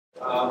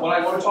What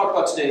I want to talk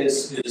about today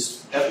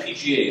is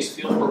FPGAs,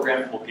 Field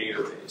Programmable Gate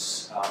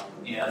Arrays.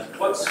 And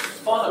what's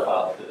fun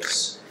about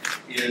this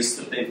is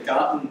that they've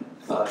gotten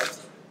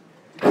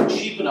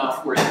cheap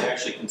enough where you can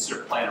actually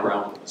consider playing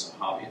around with them as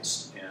a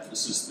hobbyist. And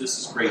this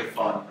is great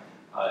fun,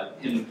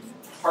 in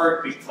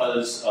part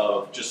because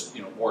of just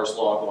Moore's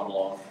Law going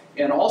along,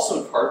 and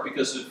also in part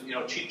because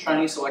of cheap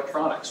Chinese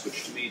electronics,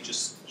 which to me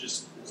just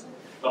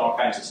done all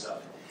kinds of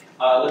stuff.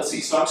 Let's see.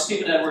 So I'm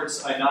Stephen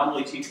Edwards. I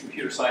nominally teach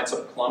computer science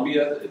up at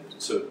Columbia.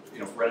 So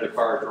rented a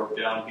car, drove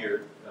down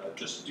here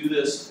just to do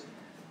this.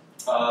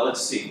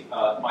 Let's see.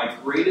 My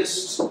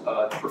greatest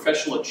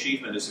professional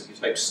achievement is if you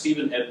type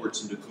Stephen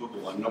Edwards into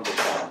Google, I'm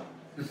 #1.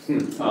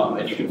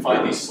 And you can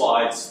find these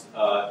slides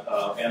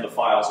and the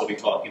files I'll be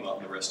talking about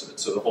and the rest of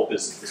it. So the hope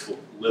is that this will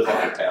live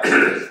on the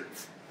past.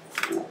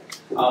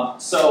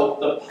 So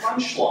the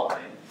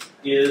punchline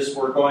is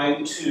we're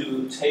going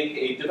to take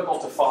a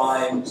difficult to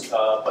find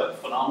but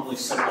phenomenally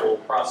simple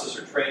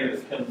processor trainer,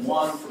 the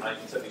PIM-1 from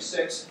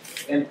 1976,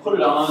 and put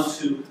it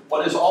onto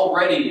what is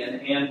already an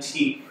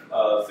antique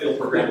field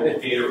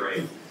programmable gate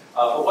array.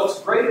 But what's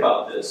great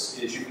about this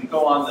is you can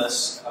go on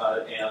this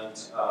and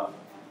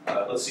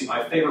let's see,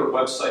 my favorite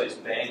website is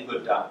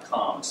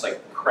banggood.com. It's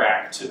like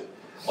crack to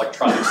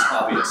electronics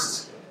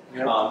hobbyists.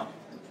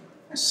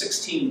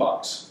 16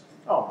 bucks.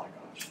 Oh my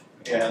gosh.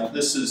 And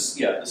this is,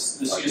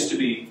 this used to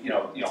be,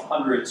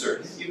 hundreds,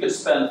 or you could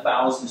spend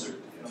thousands or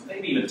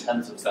maybe even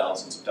tens of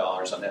thousands of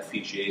dollars on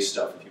FPGA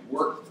stuff if you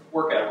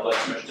work at it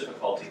without too much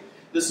difficulty.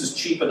 This is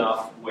cheap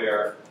enough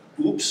where,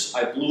 oops,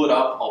 I blew it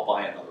up, I'll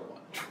buy another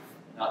one.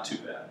 Not too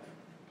bad.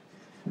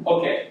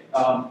 Okay,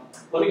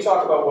 let me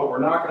talk about what we're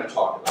not going to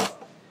talk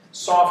about.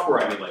 Software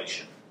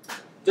emulation.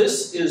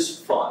 This is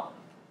fun,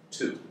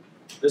 too.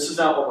 This is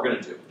not what we're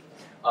going to do.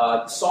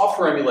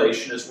 Software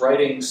emulation is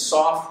writing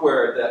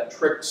software that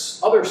tricks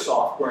other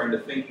software into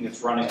thinking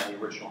it's running on the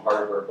original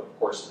hardware, but of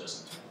course it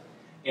isn't.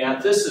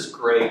 And this is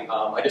great.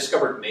 I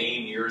discovered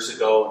MAME years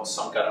ago and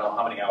sunk I don't know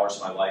how many hours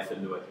of my life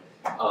into it.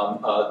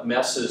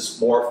 MES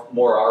is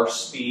more our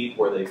speed,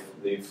 where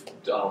they've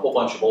done a whole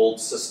bunch of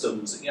old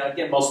systems,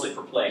 again, mostly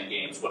for playing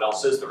games. What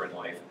else is there in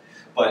life?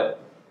 But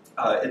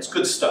it's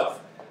good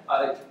stuff.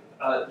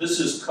 This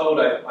is code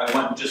I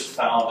went and just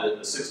found at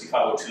the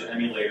 6502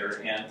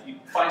 emulator, and you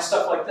find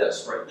stuff like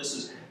this, right? This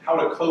is how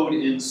to code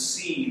in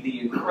C the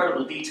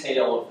incredible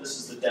detail of this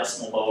is the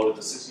decimal mode of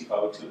the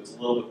 6502. It's a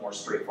little bit more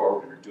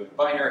straightforward when you're doing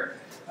binary,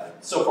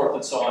 so forth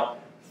and so on.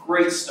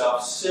 Great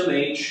stuff.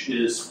 SimH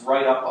is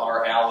right up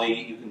our alley.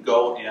 You can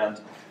go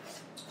and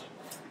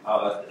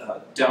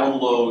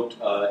download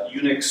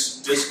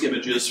Unix disk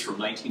images from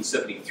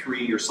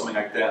 1973 or something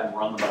like that and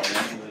run them on an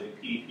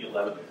emulated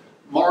PDP-11.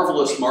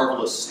 Marvelous,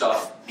 marvelous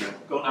stuff.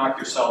 Go knock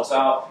yourselves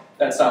out.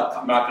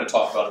 I'm not going to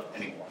talk about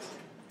it anymore.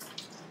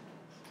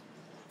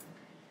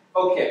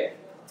 Okay,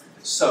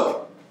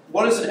 so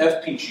what is an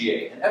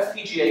FPGA? An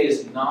FPGA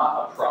is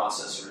not a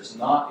processor. It's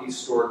not a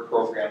stored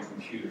program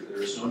computer.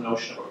 There is no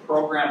notion of a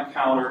program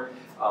counter.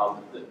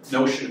 There's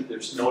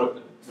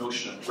no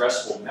notion of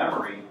addressable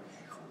memory.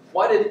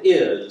 What it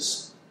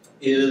is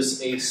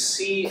a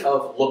sea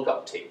of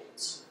lookup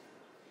tables.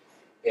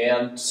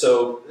 And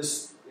so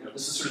this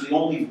is sort of the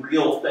only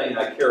real thing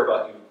I care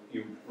about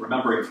you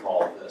remembering from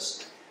all of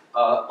this.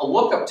 A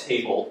lookup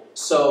table,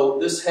 so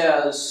this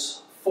has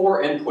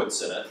 4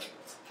 inputs in it,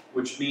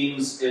 which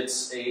means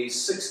it's a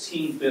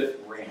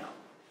 16-bit RAM.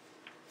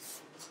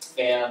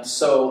 And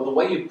so the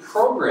way you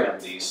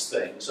program these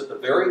things at the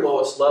very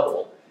lowest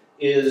level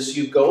is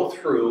you go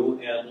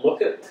through and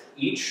look at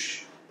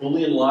each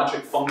Boolean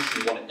logic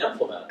function you want to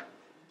implement,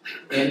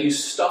 and you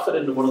stuff it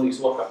into one of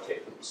these lookup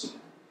tables.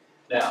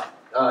 Now,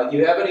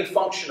 you have any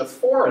function of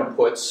 4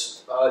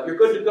 inputs, you're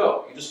good to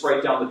go. You just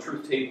write down the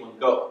truth table and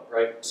go,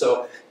 right?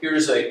 So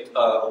here's a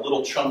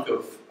little chunk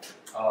of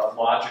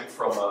logic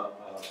from a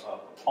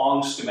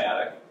Pong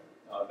schematic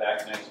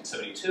back in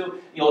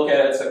 1972. You look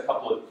at it, it's a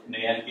couple of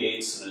NAND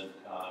gates and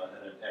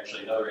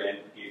actually another AND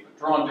gate, but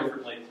drawn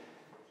differently.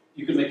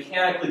 You can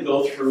mechanically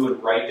go through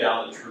and write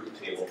down the truth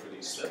table for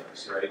these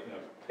things, right?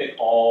 Pick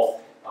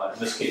all, in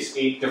this case,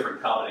 8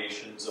 different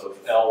combinations of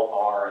L,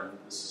 R, and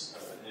this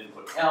is an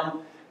input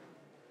M.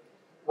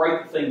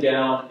 Write the thing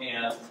down,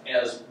 and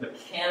as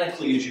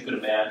mechanically as you can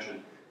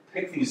imagine,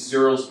 pick these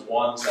zeros and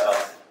ones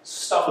out,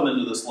 stuff them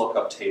into this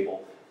lookup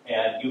table,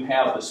 and you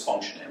have this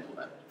function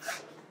implemented.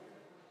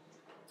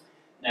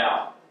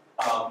 Now,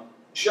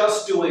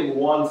 just doing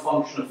one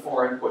function of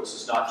 4 inputs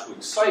is not too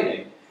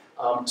exciting.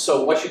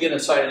 So what you get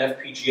inside an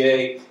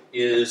FPGA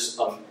is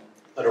an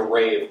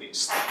array of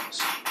these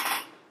things.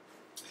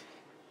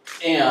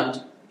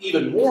 And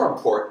even more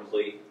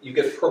importantly, you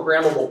get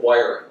programmable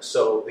wiring.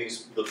 So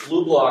the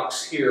blue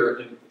blocks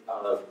here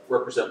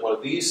represent one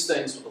of these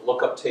things with the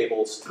lookup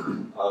tables.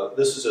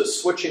 This is a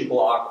switching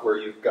block where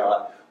you've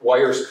got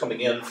wires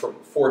coming in from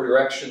 4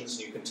 directions.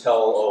 And you can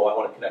tell, oh, I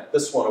want to connect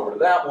this one over to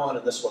that one,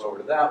 and this one over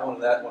to that one,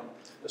 and that one,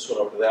 this one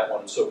over to that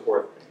one, and so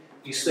forth.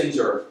 These things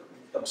are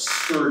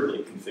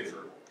absurdly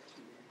configurable.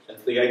 And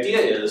the idea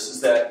is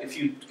that if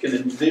you can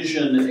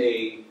envision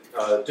a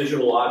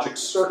digital logic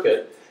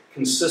circuit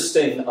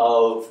consisting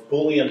of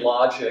Boolean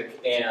logic,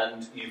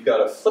 and you've got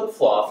a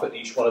flip-flop at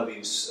each one of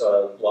these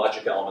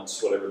logic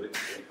elements, whatever they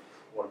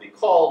want to be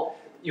called.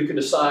 You can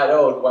decide,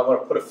 oh, do I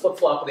want to put a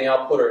flip-flop in the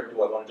output, or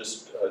do I want to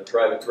just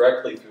drive it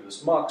directly through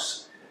this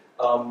mux?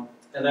 And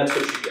that's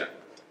what you get.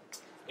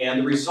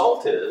 And the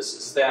result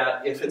is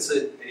that if it's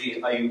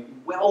a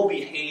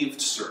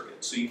well-behaved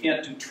circuit, so you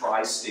can't do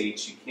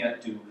tri-states, you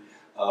can't do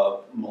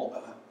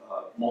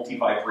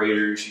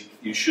multi-vibrators,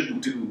 you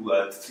shouldn't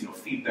do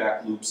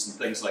feedback loops and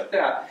things like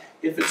that.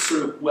 If it's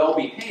sort of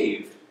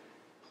well-behaved,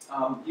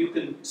 you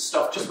can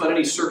stuff just about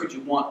any circuit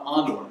you want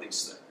onto one of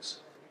these things.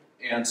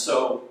 And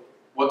so,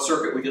 what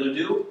circuit are we going to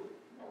do?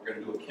 Well, we're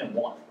going to do a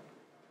XIII.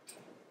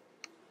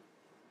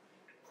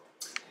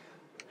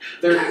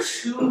 There are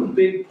two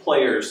big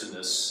players in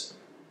this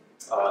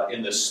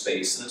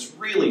space, and it's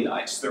really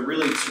nice. They're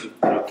really sort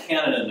of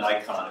Canon and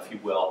Nikon, if you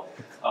will.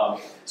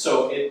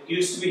 So it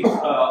used to be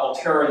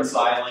Altera and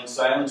Xilinx.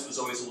 Xilinx was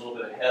always a little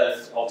bit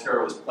ahead.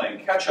 Altera was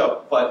playing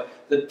catch-up, but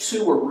the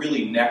two were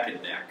really neck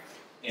and neck.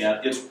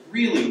 And it's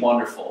really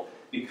wonderful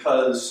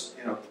because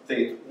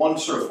one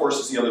sort of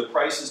forces the other's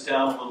prices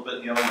down a little bit,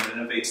 and the other one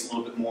innovates a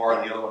little bit more,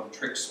 and the other one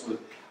tricks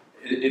with.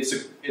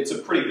 It's a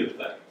pretty good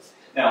thing.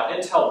 Now,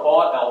 Intel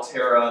bought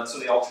Altera, and so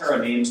the Altera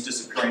name's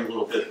disappearing a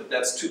little bit, but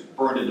that's too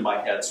burned into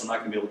my head, so I'm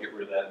not going to be able to get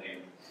rid of that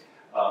name.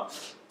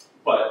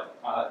 But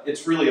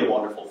it's really a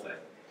wonderful thing.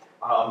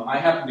 I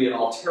happen to be an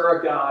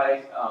Altera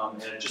guy,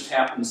 and it just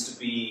happens to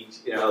be,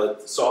 the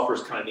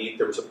software's kind of neat.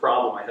 There was a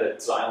problem. I had a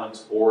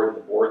Xilinx board, and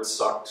the board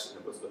sucked, and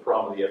it was the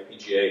problem with the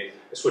FPGA.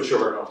 I switched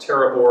over to an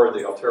Altera board.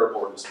 The Altera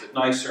board was a bit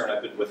nicer, and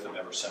I've been with them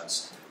ever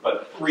since.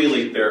 But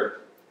really,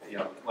 they're,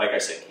 like I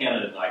say,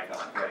 Canon and Nikon,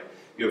 right?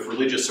 You have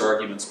religious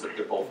arguments, but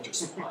they're both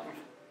just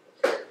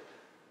fine.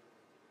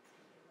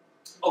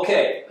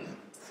 Okay,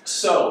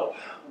 so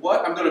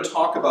what I'm going to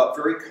talk about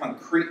very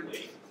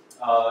concretely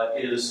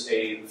is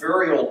a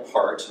very old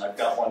part, and I've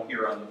got one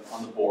here on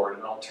the board,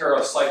 an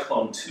Altera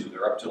Cyclone 2.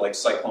 They're up to like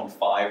Cyclone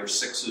 5 or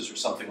 6s or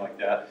something like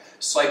that.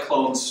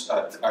 Cyclones,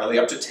 are they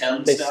up to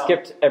 10s they now? They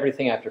skipped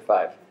everything after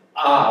 5.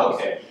 Ah,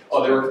 okay.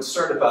 Oh, they were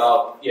concerned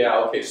about, yeah,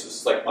 okay, so this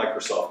is like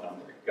Microsoft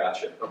numbering.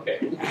 Gotcha, okay.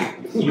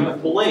 You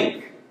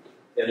blink,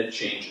 and it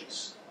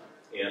changes.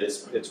 And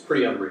it's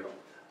pretty unreal.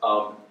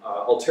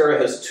 Altera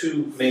has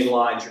 2 main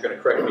lines. You're going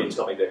to correct me and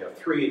tell me they have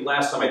 3.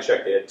 Last time I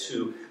checked, they had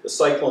 2. The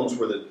Cyclones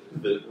were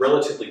the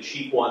relatively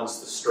cheap ones.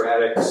 The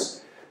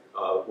Stratix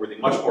were the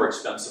much more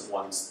expensive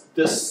ones.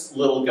 This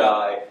little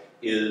guy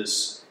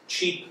is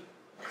cheap,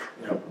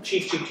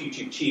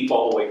 cheap,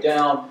 all the way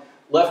down.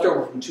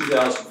 Leftover from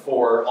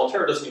 2004.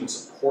 Altera doesn't even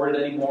support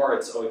it anymore.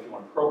 It's, oh, if you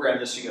want to program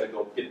this, you got to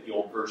go get the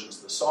old versions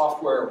of the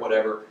software or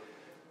whatever.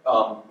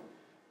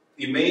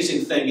 The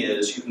amazing thing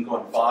is you can go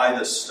and buy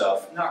this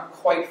stuff, not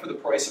quite for the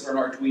price of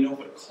an Arduino,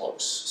 but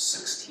close,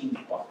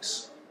 16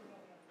 bucks.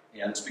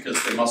 And it's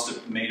because they must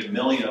have made 1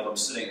 million of them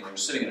they were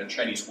sitting in a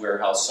Chinese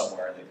warehouse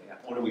somewhere, and they think,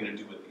 what are we going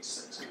to do with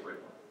these things? Get rid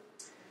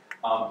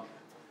of them.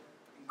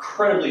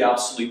 Incredibly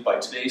obsolete by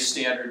today's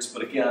standards,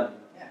 but again,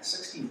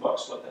 16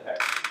 bucks, what the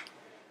heck?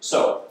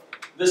 So,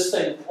 this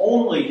thing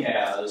only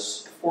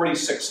has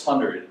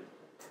 4,600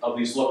 of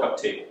these lookup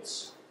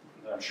tables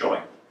that I'm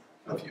showing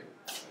of you.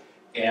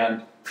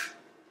 And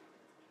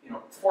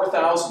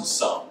 4,000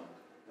 some,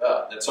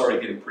 that's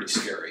already getting pretty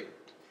scary.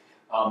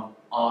 On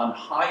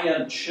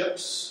high-end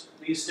chips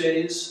these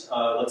days,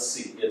 let's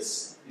see,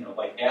 it's,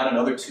 like add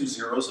another 2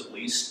 zeros at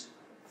least.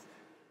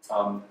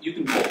 You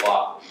can do a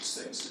lot with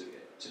these things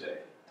today.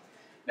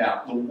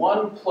 Now, the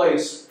one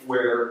place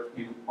where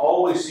you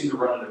always seem to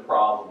run into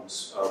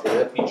problems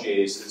with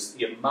FPGAs is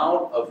the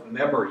amount of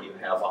memory you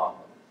have on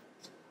them.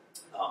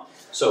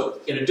 So,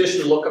 in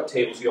addition to lookup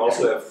tables, you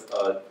also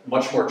have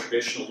much more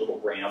traditional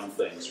little RAM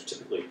things, or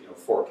typically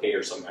 4K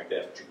or something like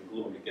that, but you can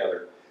glue them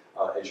together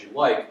as you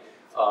like.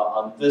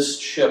 On this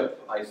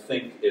chip, I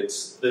think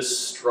it's this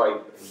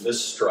stripe and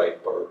this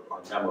stripe are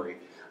memory.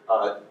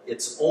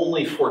 It's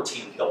only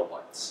 14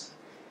 kilobytes.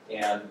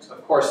 And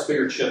of course,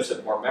 bigger chips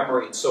have more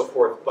memory and so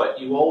forth, but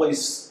you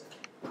always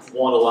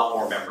want a lot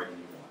more memory than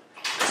you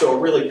want. So a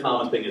really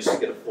common thing is to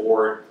get a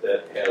board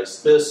that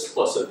has this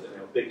plus a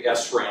big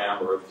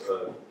SRAM or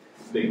a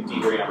big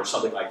DRAM or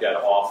something like that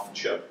off the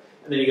chip.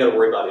 And then you got to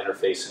worry about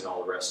interfacing and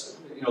all the rest.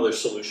 There's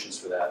solutions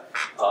for that.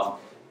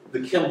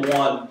 The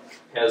XIII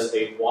has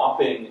a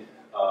whopping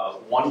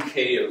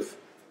 1K of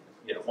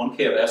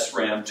 1K of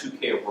SRAM,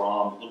 2K of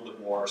ROM, a little bit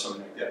more or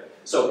something like that.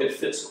 So it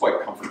fits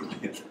quite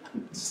comfortably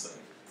in this thing.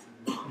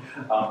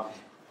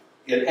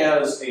 It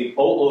has a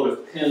boatload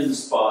of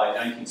pins by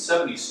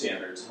 1970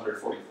 standards,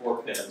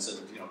 144 pins,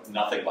 and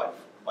nothing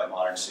by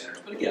modern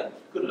standards. But again,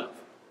 good enough.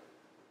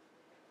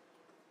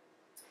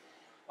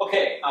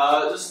 Okay,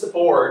 this is the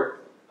board,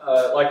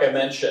 like I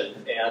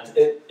mentioned, and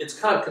it's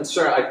kind of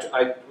concerned.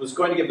 I was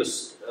going to give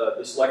this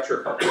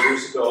lecture a couple of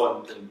years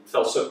ago and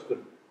felt so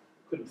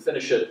couldn't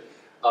finish it.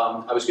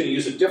 I was going to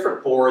use a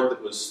different board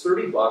that was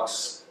 30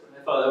 bucks.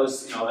 And I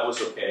thought that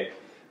was okay.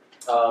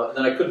 And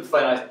then I couldn't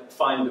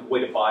find a way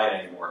to buy it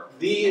anymore.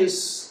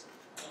 These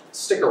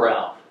stick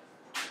around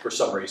for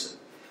some reason.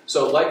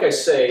 So like I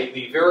say,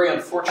 the very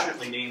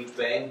unfortunately named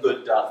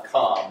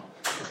Banggood.com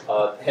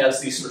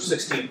has these for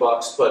 16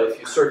 bucks, but if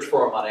you search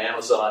for them on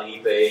Amazon,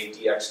 eBay,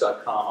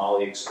 DX.com,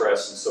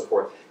 AliExpress, and so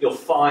forth, you'll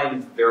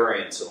find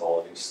variants of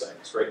all of these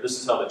things, right? This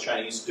is how the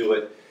Chinese do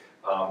it.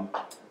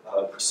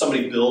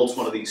 Somebody builds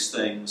one of these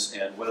things,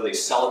 and whether they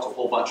sell it to a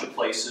whole bunch of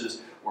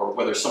places, or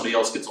whether somebody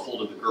else gets a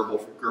hold of the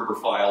Gerber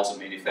files and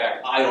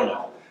manufacture, I don't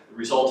know. The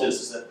result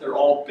is that they're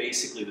all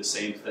basically the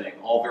same thing,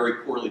 all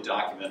very poorly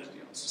documented.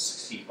 You know, it's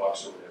 16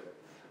 bucks or whatever,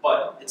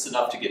 but it's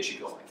enough to get you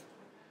going.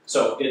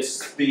 So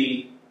it's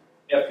the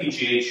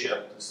FPGA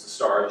chip. This is the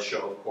star of the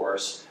show, of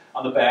course.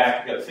 On the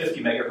back, you've got a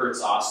 50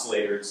 megahertz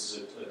oscillator. This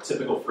is a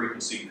typical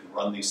frequency you can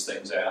run these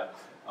things at.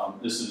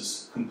 This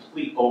is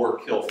complete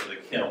overkill for the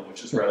Kim,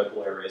 which is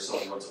reticle area, so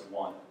it runs at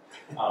 1.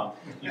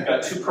 You've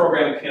got 2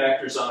 programming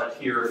connectors on it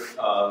here.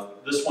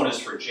 This one is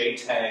for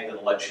JTAG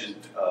that'll let you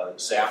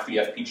zap the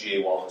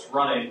FPGA while it's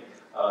running.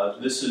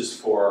 This is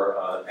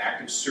for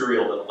active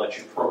serial that'll let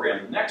you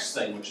program the next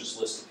thing, which is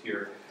listed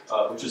here,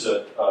 which is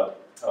a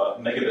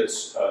megabit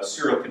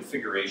serial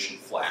configuration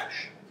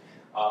flash.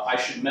 I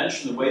should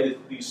mention the way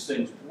that these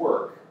things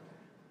work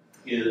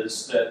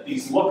is that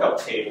these lookup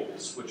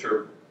tables, which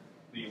are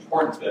the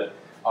important bit,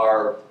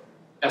 are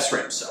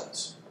SRAM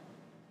cells.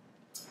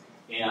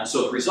 And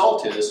so the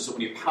result is that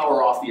when you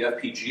power off the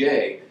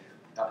FPGA,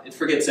 it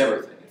forgets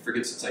everything. It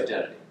forgets its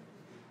identity.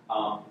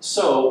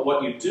 So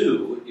what you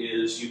do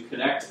is you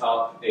connect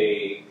up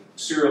a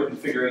serial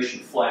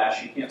configuration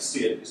flash. You can't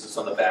see it because it's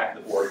on the back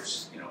of the board.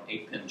 It's, you know,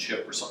 8-pin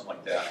chip or something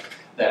like that.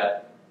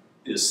 That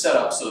is set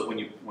up so that when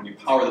you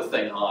power the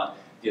thing on,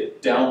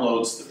 it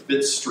downloads the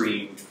bit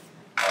stream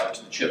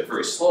to the chip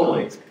very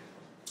slowly,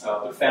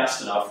 but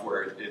fast enough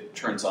where it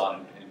turns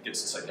on and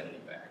gets its identity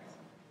back.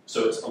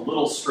 So it's a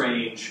little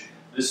strange.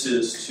 This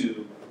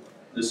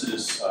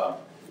is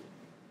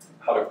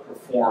how to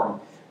perform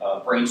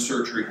brain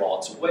surgery while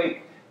it's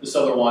awake. This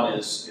other one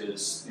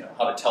is you know,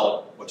 how to tell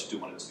it what to do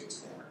when it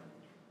gets born.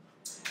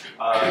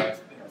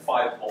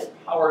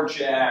 5-volt power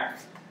jack.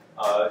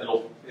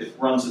 It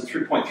runs at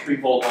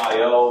 3.3 volt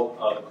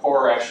I/O. The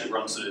core actually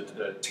runs at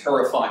a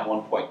terrifying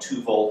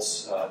 1.2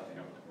 volts. You know,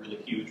 really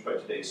huge by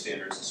today's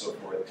standards and so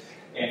forth.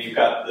 And you've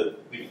got the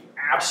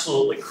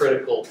absolutely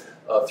critical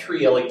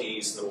 3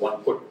 LEDs and the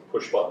 1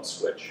 push button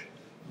switch.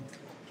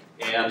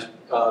 And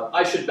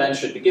I should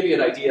mention, to give you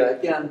an idea,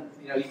 again,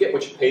 you know, you get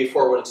what you pay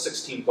for when it's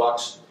 16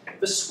 bucks.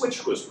 The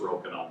switch was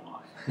broken on mine.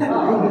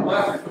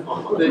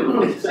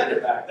 Send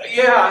it back.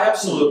 Yeah,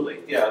 absolutely.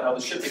 Yeah, no,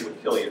 the shipping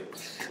would kill you.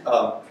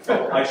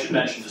 I should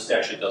mention this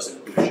actually does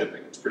include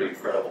shipping. It's pretty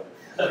incredible.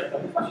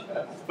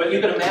 But you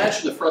can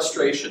imagine the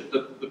frustration.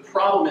 The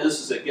problem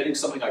is that getting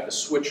something like a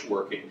switch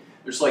working,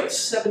 there's like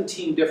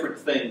 17 different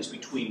things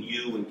between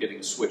you and getting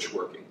a switch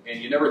working. And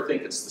you never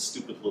think it's the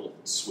stupid little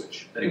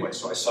switch. Anyway,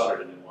 so I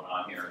soldered a new one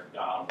on here and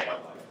got on with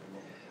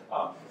my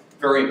life.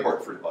 Very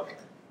important for debugging.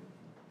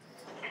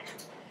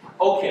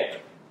 Okay.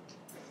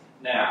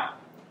 Now,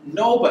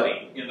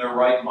 nobody in their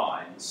right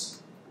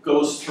minds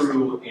goes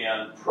through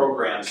and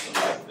programs them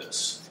like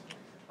this,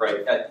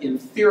 right? In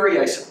theory,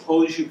 I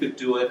suppose you could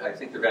do it. I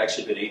think there have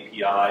actually been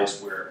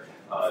APIs where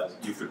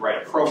you could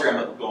write a program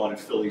that would go in and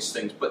fill these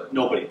things, but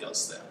nobody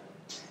does that.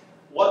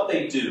 What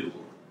they do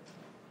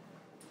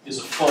is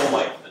a flow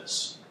like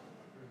this.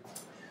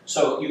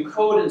 So you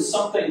code in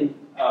something,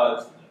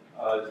 a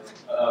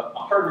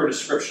hardware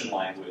description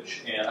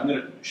language, and I'm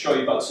going to show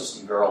you about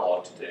System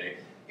Verilog today.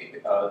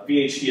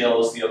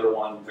 VHDL is the other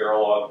one.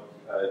 Verilog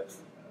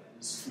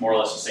is more or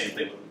less the same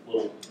thing, with a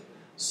little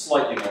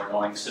slightly more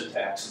annoying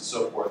syntax and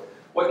so forth.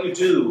 What you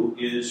do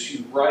is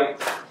you write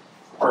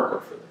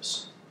hardware for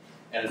this.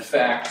 And in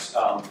fact,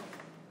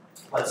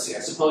 let's see, I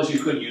suppose you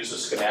could use a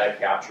schematic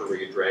capture where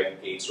you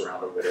drag gates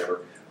around or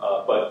whatever,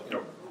 but you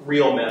know,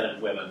 real men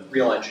and women,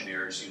 real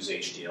engineers use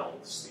HDL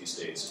these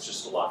days. It's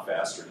just a lot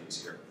faster and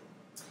easier.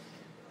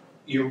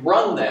 You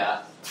run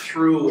that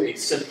through a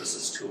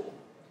synthesis tool.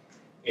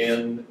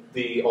 In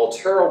the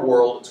Altera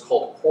world, it's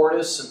called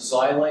Quartus and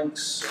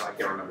Xilinx. I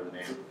can't remember the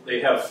name. They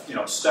have, you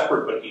know,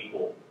 separate but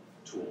equal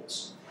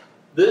tools.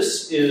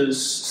 This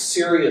is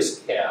serious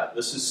CAD.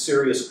 This is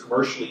serious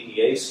commercial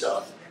EDA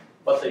stuff,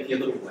 but they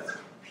give it away.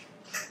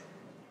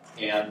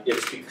 And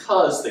it's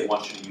because they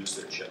want you to use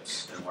their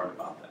chips and learn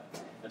about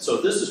that. And so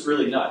this is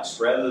really nice.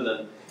 Rather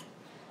than,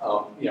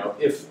 you know,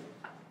 if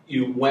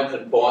you went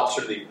and bought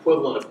sort of the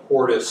equivalent of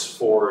Quartus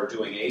for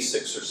doing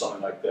ASICs or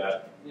something like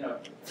that, you know,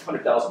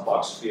 $100,000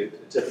 would be a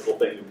typical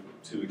thing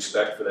to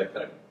expect for that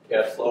kind of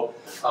CAD flow.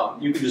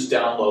 You can just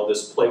download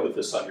this, play with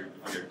this on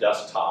your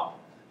desktop,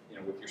 you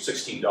know, with your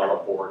 $16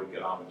 board and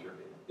get on with your.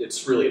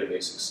 It's really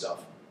amazing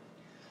stuff.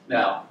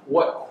 Now,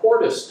 what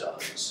Quartus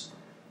does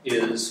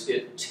is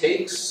it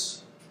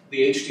takes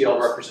the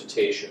HDL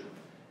representation,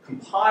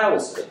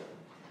 compiles it.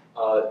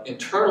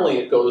 Internally,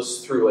 it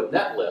goes through a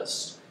net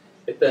list.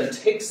 It then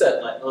takes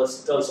that net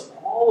list, does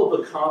all of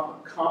the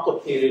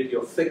complicated, you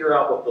know, figure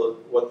out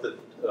what the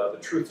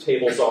truth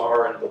tables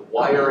are and the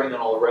wiring and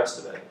all the rest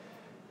of it.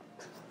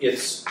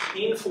 It's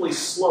painfully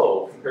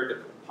slow compared to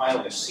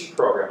compiling a C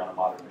program on a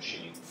modern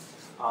machine.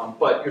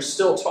 But you're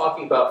still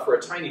talking about, for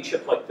a tiny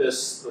chip like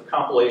this, the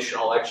compilation,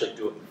 I'll actually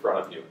do it in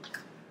front of you.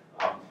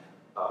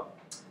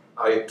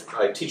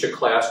 I teach a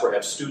class where I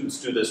have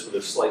students do this with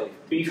a slightly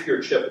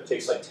beefier chip. It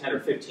takes like 10 or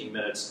 15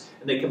 minutes.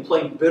 And they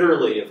complain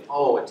bitterly of,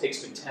 oh, it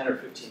takes me 10 or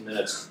 15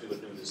 minutes to do a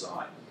new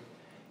design.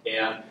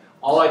 And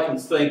all I can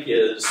think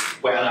is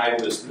when I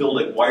was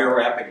building wire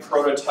wrapping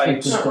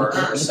prototypes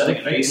or setting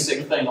an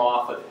ASIC thing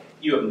off,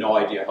 you have no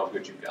idea how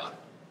good you've got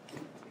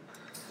it.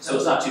 So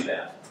it's not too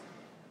bad.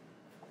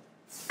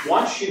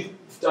 Once you've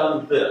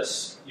done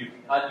this, you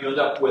end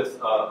up with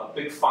a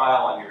big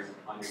file on your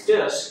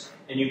disk,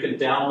 and you can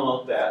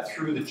download that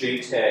through the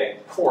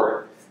JTAG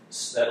port.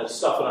 That'll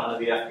stuff it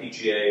onto the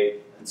FPGA,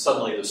 and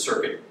suddenly the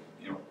circuit,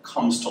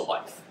 comes to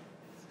life.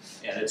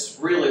 And it's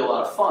really a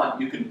lot of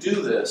fun. You can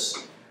do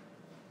this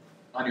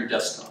on your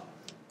desktop,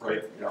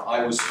 right?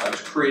 I was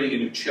creating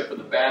a new chip in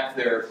the back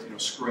there,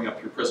 screwing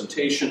up your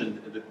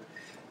presentation.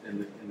 In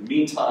the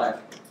meantime,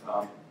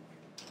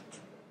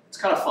 it's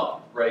kind of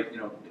fun, right?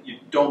 You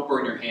don't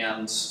burn your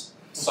hands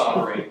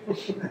soldering.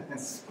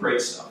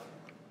 Great stuff.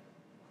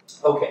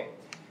 Okay.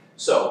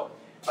 So,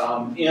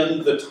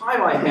 in the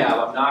time I have,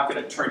 I'm not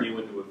going to turn you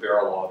into a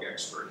Verilog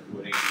expert,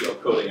 into an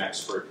HDL coding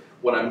expert.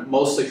 What I'm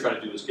mostly trying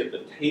to do is get the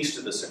taste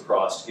of this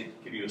across to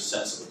give you a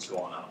sense of what's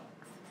going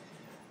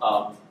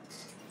on.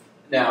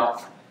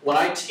 Now, when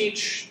I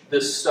teach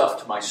this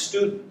stuff to my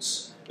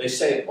students, they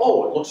say,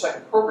 oh, it looks like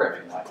a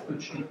programming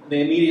language. And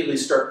they immediately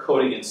start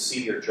coding in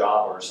C or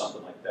Java or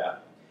something like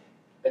that.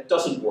 It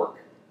doesn't work.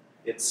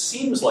 It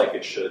seems like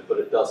it should, but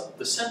it doesn't.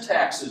 The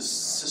syntax is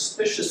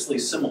suspiciously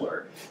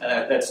similar, and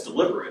that's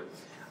deliberate.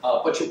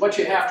 But what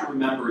you have to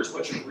remember is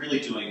what you're really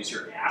doing is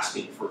you're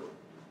asking for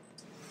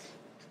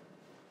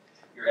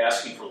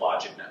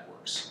logic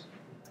networks.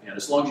 And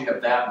as long as you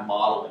have that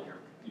model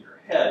in your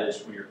head,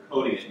 is when you're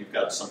coding it, you've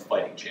got some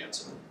fighting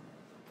chance of it.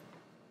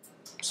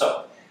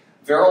 So,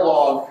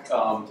 Verilog,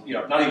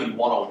 not even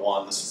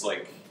 101. This is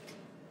like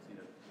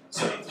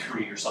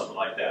 73 or something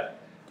like that.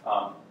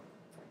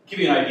 Give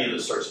you an idea of the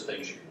sorts of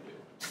things you can do.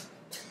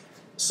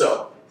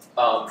 So,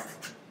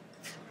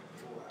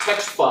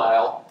 text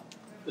file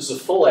is a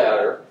full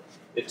adder.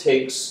 It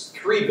takes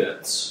 3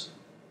 bits,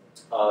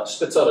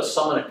 spits out a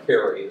sum and a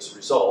carry as a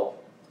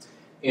result.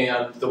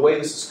 And the way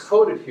this is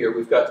coded here,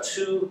 we've got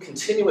 2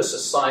 continuous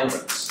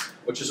assignments,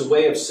 which is a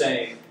way of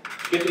saying,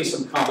 give me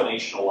some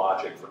combinational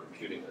logic for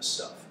computing this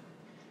stuff.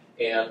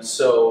 And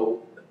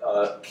so,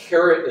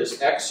 caret is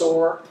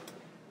XOR,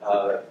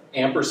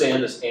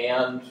 ampersand is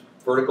AND,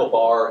 vertical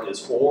bar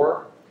is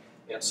OR.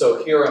 And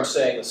so here I'm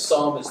saying the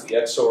sum is the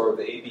XOR of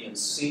A, B, and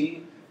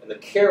C, and the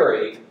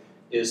carry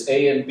is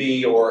A and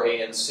B, or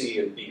A and C,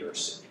 and B or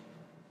C.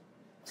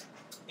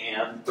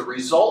 And the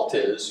result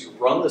is, you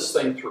run this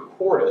thing through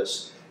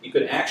Quartus, you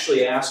can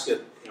actually ask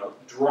it,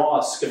 draw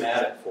a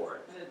schematic for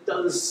it. And it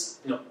does,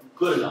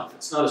 good enough.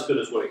 It's not as good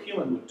as what a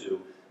human would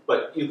do,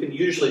 but you can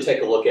usually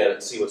take a look at it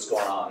and see what's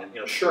going on.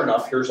 And sure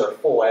enough, here's our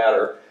full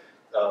adder.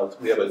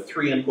 We have a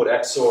 3-input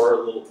XOR,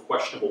 a little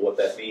questionable what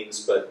that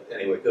means, but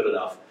anyway, good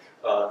enough.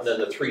 And then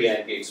the 3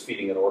 AND gates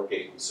feeding an OR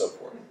gate and so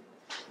forth.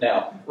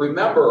 Now,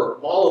 remember,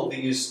 all of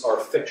these are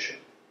fiction.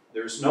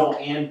 There's no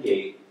AND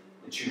gate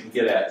that you can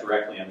get at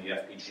directly on the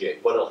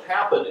FPGA. What will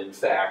happen, in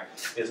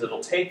fact, is it'll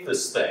take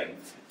this thing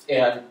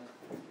and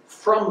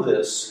from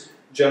this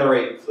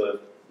generate the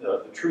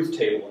truth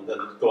table and then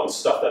go and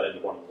stuff that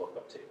into one of the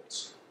lookup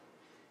tables.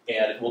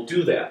 And it will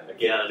do that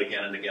again and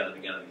again and again and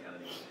again and again.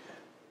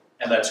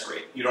 And that's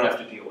great. You don't have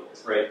to deal with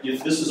it, right?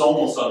 This is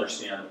almost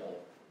understandable,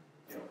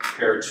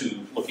 compared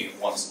to looking at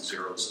 1s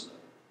and 0s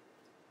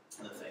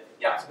in the thing.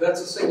 Yeah. So that's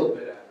a single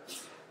bit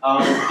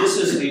adder. This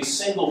is a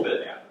single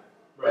bit adder.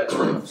 Right. That's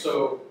right.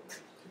 So,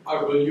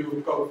 will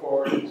you go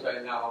forward and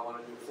say, now I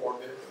want to do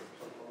 4-bit or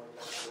something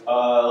like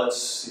that?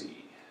 Let's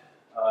see.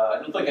 I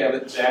don't think I have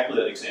exactly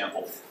that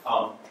example.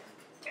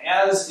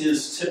 As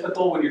is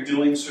typical when you're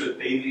doing sort of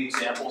baby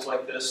examples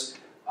like this,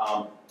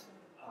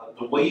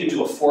 the way you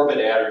do a 4-bit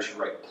adder is you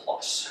write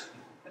plus.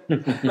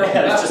 And it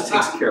just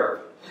takes care of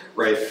it,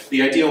 right?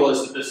 The idea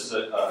was that this is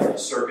a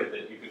circuit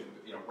that you could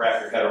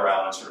wrap your head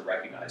around and sort of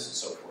recognize and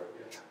so forth.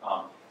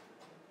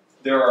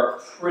 There are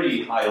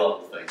pretty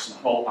high-level things, and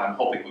I'm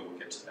hoping we will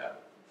get to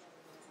that.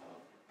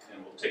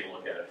 And we'll take a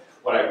look at it.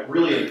 What I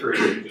really encourage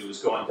you to do is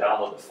go and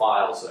download the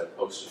files that I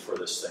posted for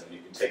this thing. You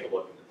can take a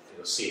look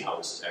and see how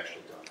this is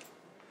actually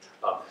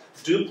done.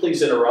 Do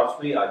please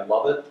interrupt me. I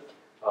love it.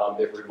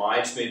 It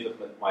reminds me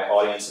that my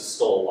audience is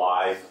still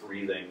alive,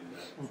 breathing,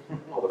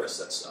 and all the rest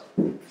of that stuff.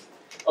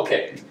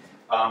 Okay,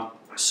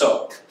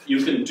 so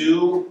you can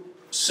do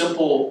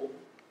simple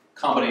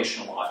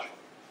combinational logic.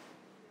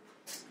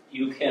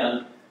 You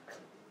can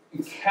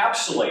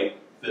encapsulate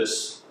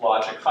this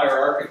logic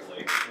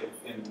hierarchically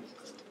in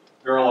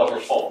Verilog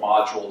are called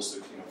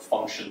modules,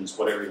 functions,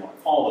 whatever you want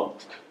to call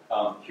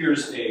them.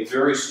 Here's a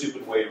very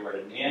stupid way to write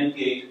an AND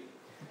gate.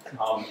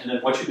 And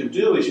then what you can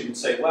do is you can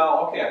say,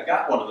 well, okay, I've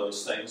got one of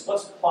those things.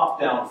 Let's plop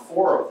down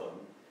 4 of them.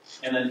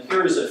 And then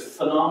here's a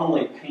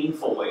phenomenally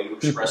painful way to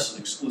express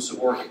an exclusive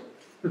OR gate.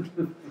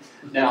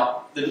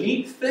 Now, the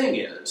neat thing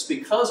is,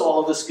 because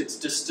all of this gets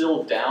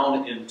distilled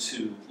down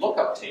into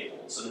lookup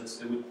tables,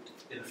 and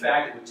in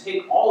fact, it would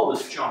take all of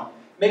this junk,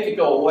 make it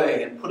go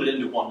away, and put it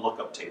into one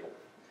lookup table.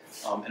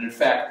 And in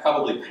fact,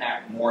 probably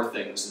pack more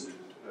things into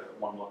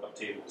one lookup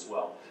table as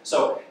well.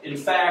 So, in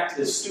fact,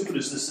 as stupid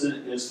as this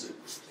is,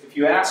 if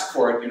you ask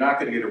for it, you're not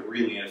going to get a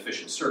really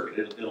inefficient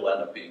circuit. It'll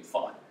end up being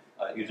fine.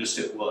 You just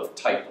will have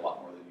typed a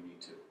lot more than you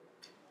need to,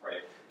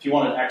 right? If you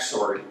want an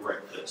XOR, you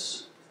write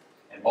this.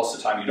 And most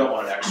of the time, you don't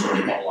want an XOR,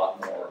 you want a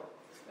lot more.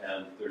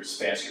 And there's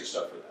fancier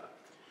stuff for that.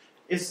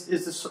 Is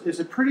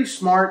it pretty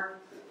smart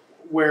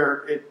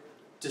where it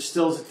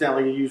distills it down,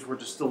 like you use word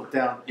distill it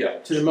down,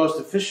 to the most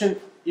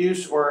efficient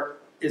use, or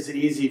is it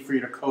easy for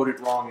you to code it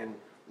wrong and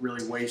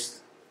really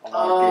waste a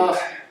lot of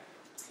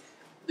gates?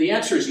 The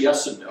answer is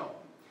yes and no.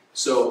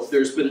 So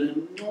there's been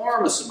an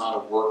enormous amount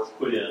of work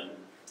put in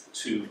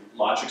to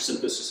logic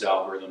synthesis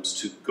algorithms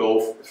to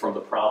go from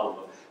the problem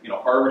of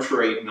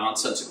arbitrary,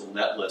 nonsensical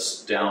net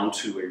lists down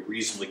to a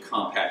reasonably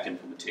compact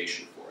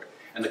implementation for it.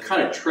 And the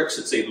kind of tricks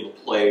it's able to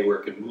play where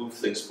it can move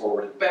things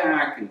forward and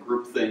back and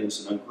group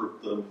things and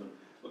ungroup them and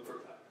look for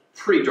that.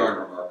 Pretty darn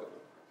remarkable.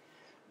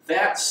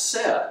 That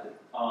said,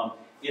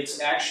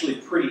 it's actually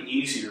pretty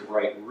easy to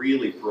write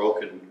really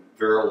broken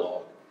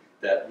Verilog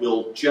that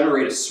will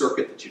generate a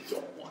circuit that you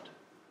don't want.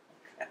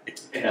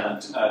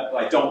 And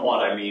by don't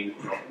want, I mean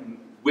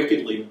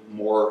wickedly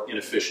more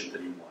inefficient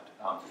than you want.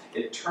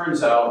 It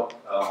turns out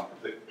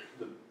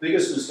the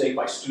biggest mistake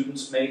my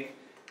students make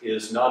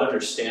is not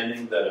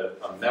understanding that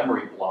a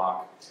memory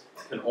block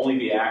can only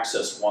be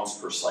accessed once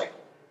per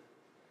cycle.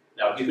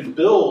 Now, you can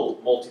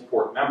build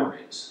multi-port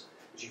memories,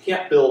 but you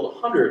can't build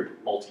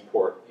 100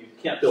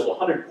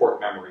 port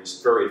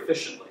memories very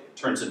efficiently. It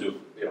turns into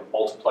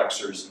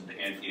multiplexers and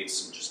AND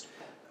gates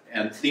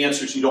and the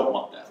answer is you don't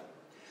want that.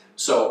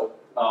 So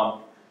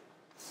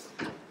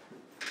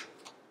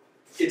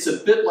it's a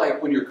bit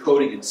like when you're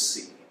coding in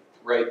C,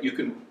 right? You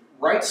can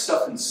write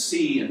stuff in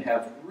C and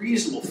have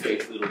reasonable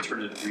faith that it'll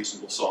turn into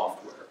reasonable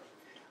software.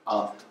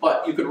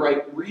 But you could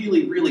write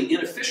really, really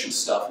inefficient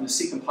stuff, and the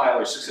C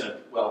compiler is just going to,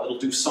 well, it'll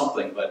do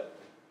something, but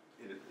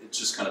it's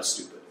just kind of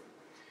stupid.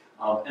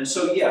 And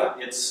so, yeah,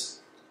 it's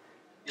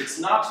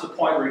not to the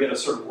point where you're going to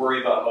sort of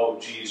worry about, oh,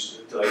 geez,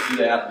 did I do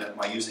that? And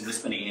am I using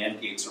this many AND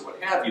gates or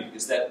what have you?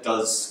 Because that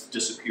does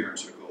disappear and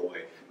sort of go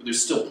away. But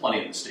there's still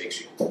plenty of mistakes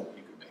you can make.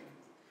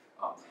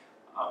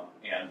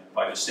 And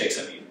by mistakes,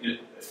 I mean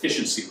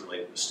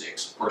efficiency-related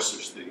mistakes. Of course,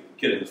 there's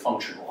getting the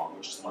function wrong,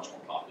 which is a much more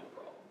popular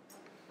problem.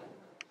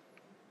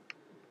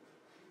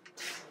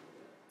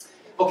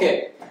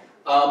 Okay,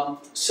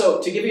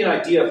 so to give you an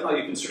idea of how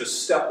you can sort of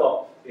step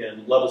up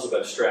in levels of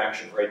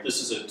abstraction, right?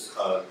 This is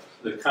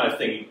the kind of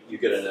thing you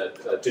get in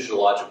a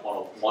Digital Logic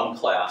 101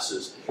 class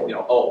is,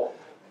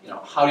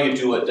 how do you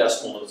do a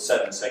decimal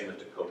 7 segment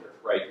decoder,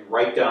 right? You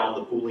write down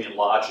the Boolean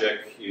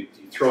logic, you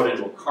throw it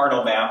into a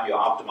Carnot map, you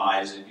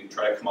optimize it, you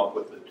try to come up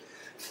with it.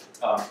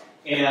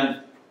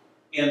 And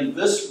in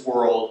this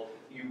world,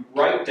 you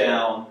write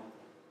down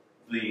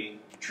the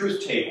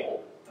truth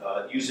table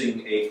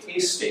using a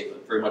case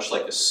statement, very much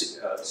like a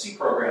C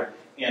program,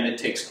 and it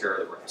takes care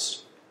of the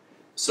rest.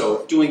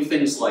 So doing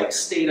things like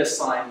state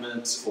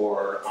assignments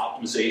or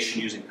optimization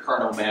using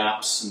Carnot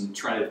maps and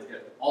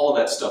all of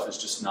that stuff is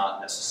just not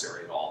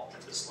necessary at all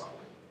at this level.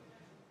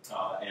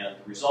 And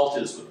the result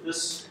is with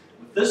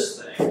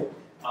this thing,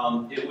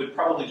 it would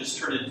probably just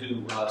turn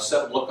into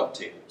 7 lookup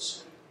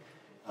tables.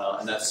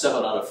 And that's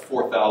 7 out of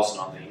 4,000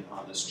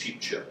 on this cheap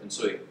chip. And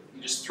so you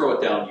just throw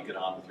it down and you get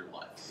on with your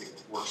life.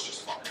 It works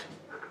just fine.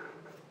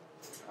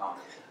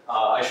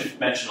 I should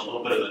mention a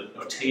little bit of the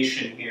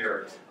notation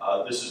here.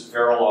 This is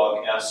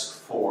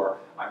Verilog-esque for,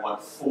 I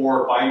want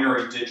 4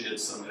 binary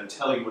digits. I'm going to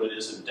tell you what it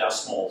is in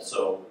decimal,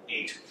 so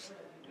 8.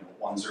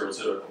 100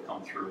 will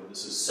come through.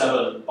 This is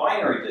 7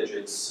 binary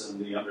digits, and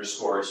the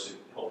underscore is to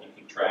help you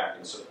keep track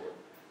and so forth.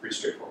 Pretty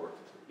straightforward.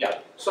 Yeah?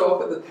 So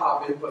up at the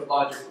top, input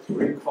logic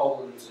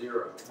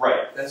 3:0.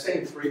 Right. That's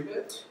saying 3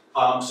 bits?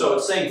 So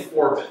it's saying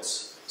 4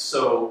 bits.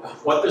 So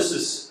what this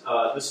is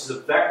a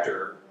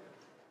vector.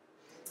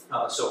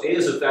 So A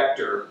is a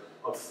vector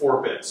of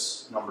 4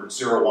 bits, numbered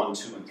 0, 1,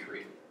 2, and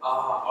 3.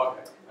 Ah,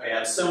 okay.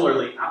 And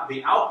similarly,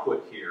 the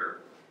output here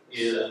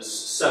is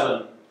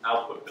 7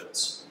 output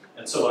bits.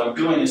 And so what I'm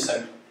doing is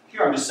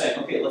here I'm just saying,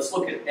 okay, let's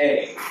look at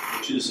A,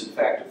 which is in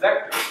fact a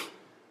vector.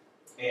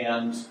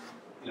 And,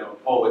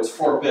 oh, it's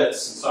 4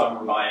 bits, and so I'm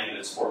reminding it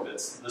it's 4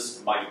 bits.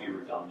 This might be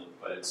redundant,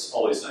 but it's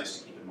always nice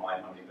to keep in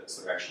mind how many bits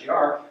there actually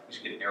are,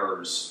 because you get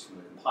errors from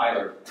the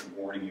compiler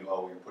warning you,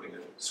 oh, you're putting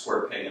a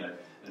square peg in an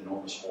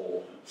enormous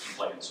hole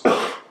and so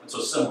on. And so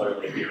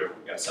similarly here,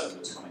 we've got 7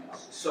 bits coming out.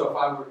 So if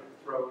I were to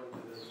throw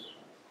into this,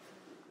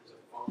 is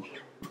a function,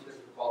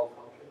 called a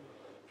function?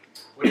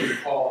 What do you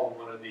call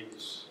one of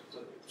these?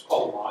 It's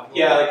called a module?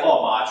 Yeah, they call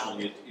it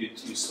module.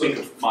 You speak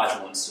of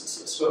module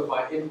instances. So if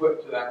my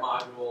input to that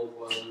module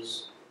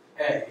was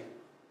A,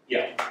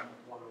 yeah,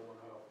 1010,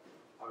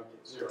 I would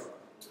get 0.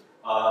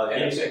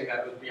 Anything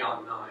that was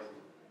beyond 9.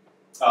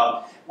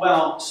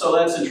 Well, so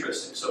that's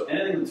interesting. So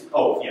anything that's,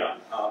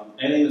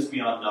 anything that's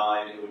beyond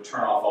 9, it would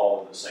turn off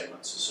all of the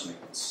segments, assuming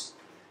it's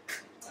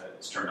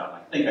turned on. I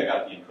think I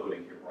got the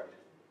encoding here right.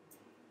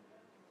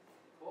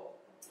 Cool.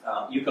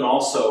 You can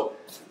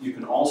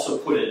also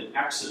put in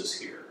X's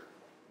here,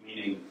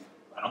 meaning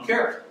I don't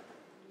care.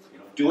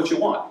 Do what you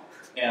want,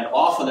 and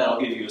often that'll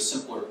give you a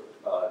simpler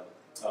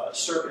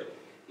circuit.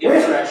 If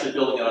you're actually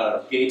building it out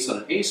of gates on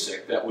an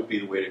ASIC, that would be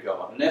the way to go.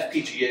 On an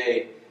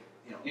FPGA,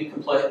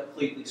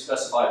 incompletely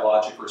specified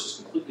logic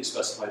versus completely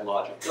specified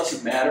logic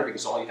doesn't matter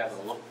because all you have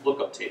are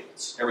lookup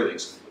tables.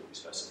 Everything's completely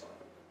specified.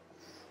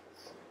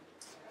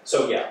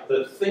 So yeah,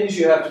 the things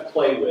you have to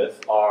play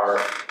with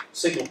are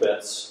signal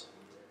bits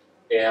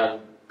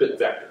and bit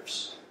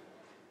vectors.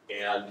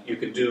 And you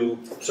can do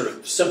sort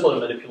of simple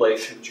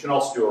manipulation, but you can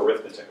also do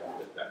arithmetic on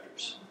bit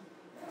vectors.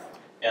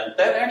 And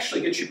that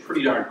actually gets you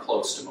pretty darn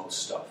close to most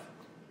stuff.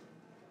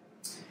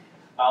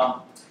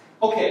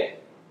 Okay.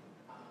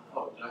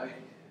 Oh, did I?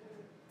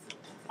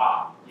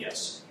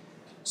 Yes.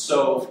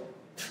 So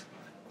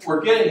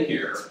we're getting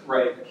here,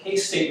 right? The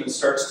case statement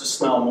starts to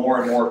smell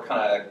more and more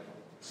kind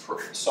of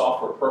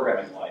software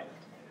programming like.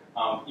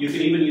 You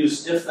can even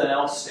use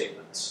if-then-else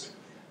statements.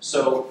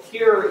 So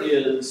here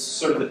is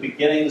sort of the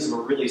beginnings of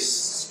a really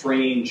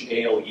strange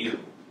ALU.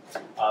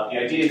 The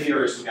idea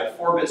here is we've got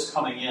 4 bits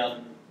coming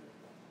in,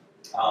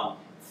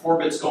 4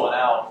 bits going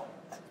out,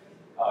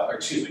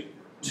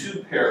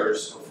 2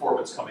 pairs of 4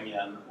 bits coming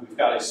in. We've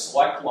got a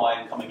select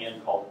line coming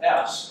in called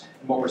S.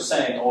 And what we're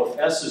saying, if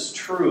S is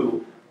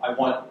true, I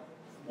want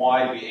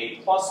Y to be A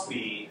plus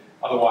B,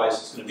 otherwise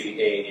it's going to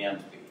be A and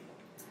B.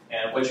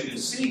 And what you can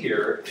see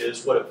here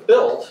is what it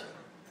built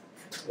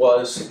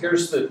was,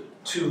 here's the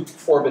 2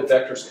 4-bit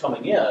vectors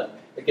coming in.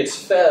 It gets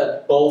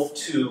fed both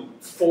to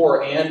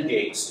 4 AND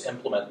gates to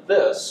implement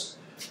this,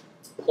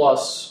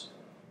 plus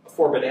a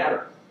 4-bit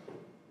adder.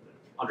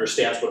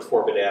 Understands what a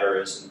 4-bit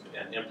adder is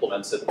and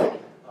implements it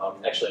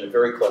actually in a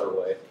very clever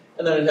way.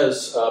 And then it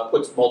has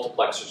puts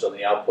multiplexers on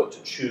the output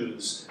to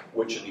choose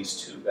which of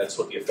these 2. That's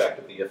what the effect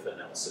of the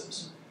if-then-else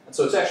is. And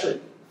so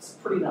it's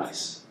pretty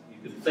nice. You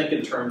can think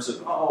in terms of,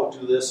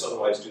 do this,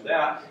 otherwise do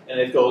that, and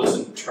it goes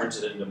and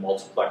turns it into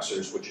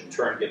multiplexers, which in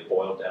turn get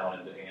boiled down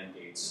into AND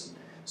gates and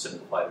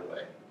simplified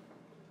away.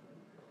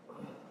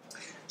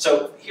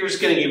 So here's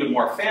getting even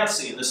more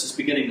fancy, and this is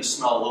beginning to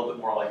smell a little bit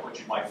more like what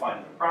you might find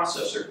in a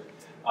processor.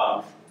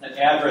 An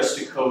address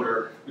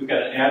decoder, we've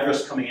got an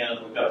address coming in,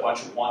 and we've got a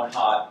bunch of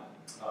one-hot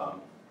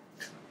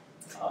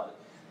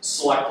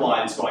select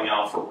lines going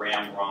out for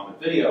RAM, ROM, and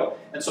video.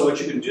 And so what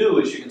you can do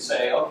is you can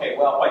say, okay,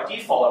 well, by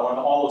default, I want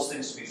all those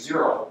things to be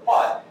 0,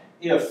 but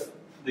if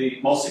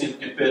the most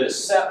significant bit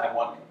is set, I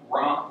want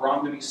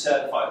ROM to be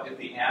set. If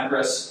the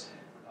address,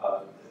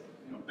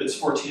 bits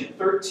 14 and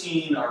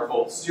 13 are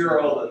both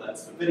 0, then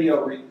that's the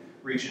video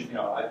region.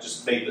 I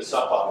just made this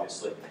up,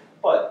 obviously.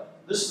 But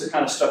this is the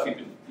kind of stuff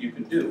you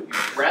can do.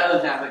 Rather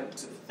than having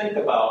to think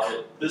about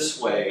it this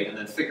way and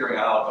then figuring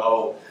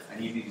out, I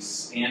need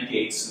these AND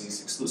gates and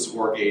these exclusive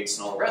OR gates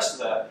and all the rest of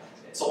that,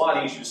 it's a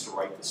lot easier just to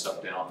write this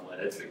stuff down and let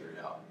it figure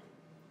it out.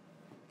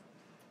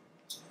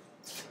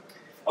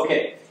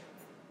 Okay,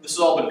 this has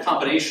all been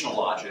combinational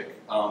logic.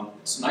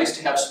 It's nice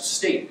to have some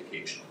state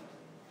occasionally.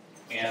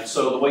 And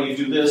so the way you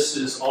do this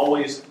is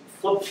always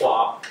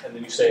flip-flop, and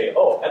then you say,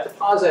 at the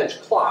pos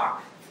edge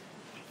clock,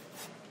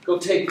 go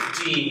take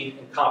D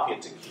and copy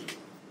it to Q.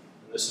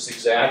 And this is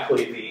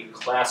exactly the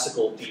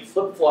classical D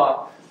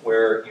flip-flop,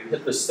 where you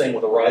hit this thing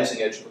with a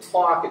rising edge of the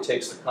clock, it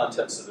takes the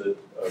contents of the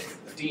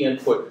D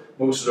input,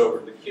 moves it over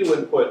to the Q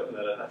input, and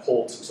then it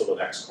holds until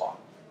the next clock.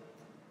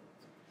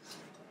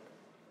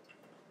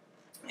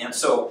 And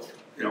so,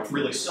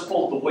 really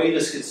simple. The way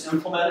this gets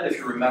implemented, if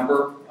you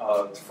remember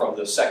from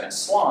the second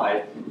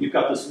slide, you've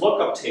got this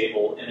lookup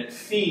table, and it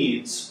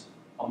feeds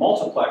a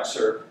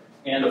multiplexer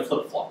and a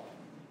flip-flop.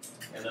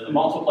 And then the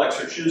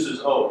multiplexer chooses,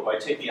 do I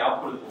take the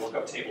output of the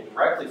lookup table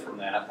directly from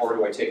that, or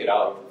do I take it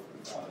out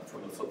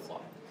from the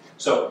flip-flop?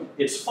 So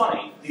it's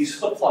funny, these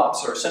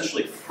flip-flops are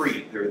essentially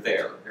free. They're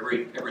there.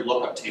 Every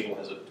lookup table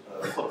has a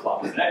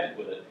flip-flop connected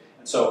with it.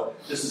 And so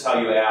this is how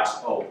you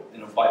ask,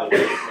 by the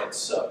way,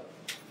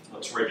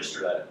 let's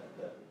register that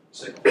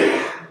signal.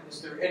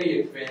 Is there any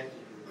advantage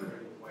or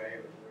any way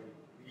or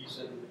any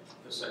reason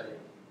to say,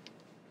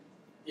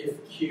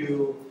 if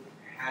Q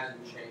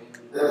hasn't changed,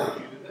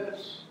 do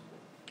this?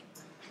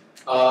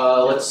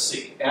 Let's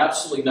see.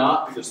 Absolutely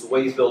not, because the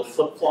way you build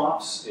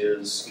flip-flops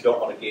is you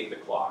don't want to gate the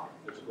clock.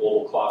 There's a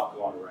global clock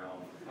going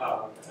around.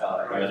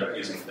 You end up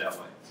using it that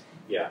way.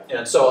 Yeah,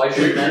 and so I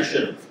should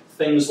mention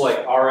things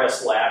like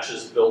RS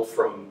latches built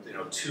from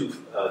 2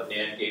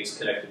 NAND gates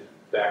connected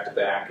back to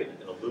back in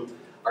a loop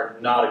are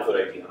not a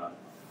good idea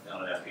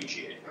on an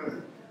FPGA.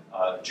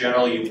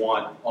 Generally, you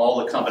want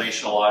all the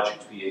combinational logic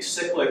to be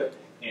acyclic,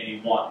 and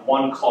you want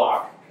one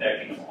clock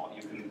connecting them all.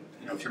 You can,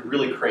 if you're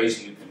really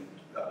crazy, you can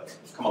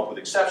come up with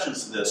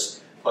exceptions to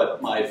this,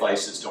 but my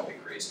advice is don't be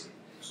crazy.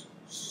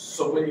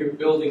 So when you're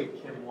building a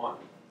KIM 1,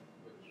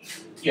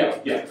 which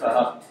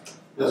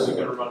this is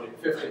going to run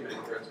at 50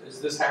 megahertz. Is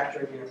this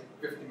actually going to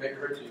be 50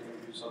 megahertz, or are you going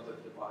to do something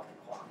to divide the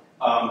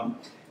clock?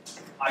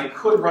 I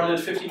could run it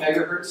at 50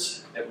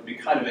 megahertz. It would be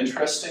kind of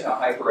interesting. A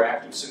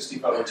hyperactive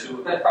 6502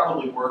 would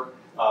probably work.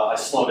 I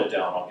slowed it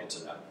down. I'll get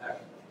to that.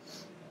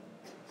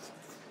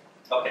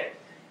 Okay.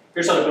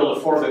 Here's how to build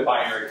a 4-bit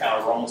binary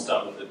counter. We're almost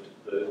done with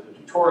the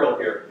tutorial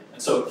here.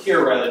 And so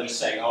here, rather than just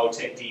saying, oh,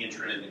 take D and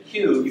turn it into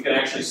Q, you can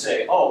actually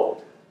say,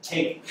 oh,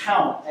 take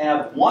count,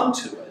 add 1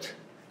 to it,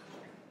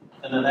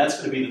 and then that's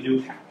going to be the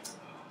new count.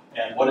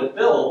 And what it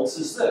builds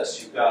is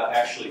this. You've got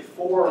actually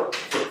 4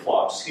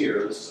 flip-flops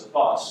here. This is a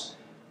bus.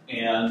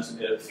 And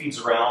it feeds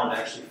around and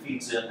actually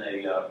feeds in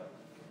a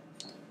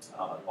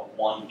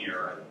 1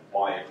 here.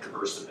 Why it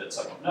reversed the bits,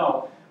 I don't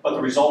know. But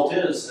the result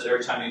is that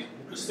every time you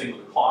hit this thing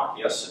with a clock,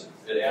 yes,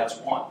 it adds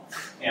 1.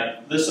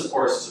 And this, of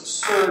course, is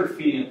absurd,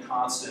 feeding a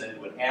constant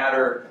into an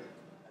adder.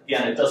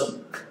 Again, it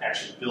doesn't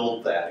actually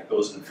build that. It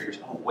goes in and figures,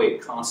 oh,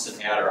 wait,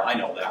 constant adder, I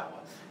know that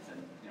one.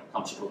 And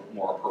comes with a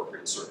more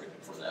appropriate circuit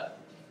for that.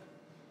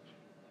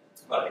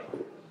 But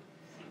anyway.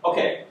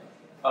 Okay,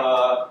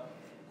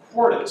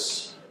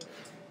 Quartus.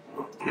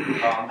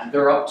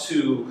 They're up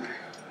to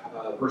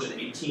version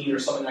 18 or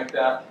something like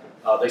that.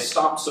 They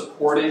stopped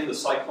supporting the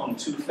Cyclone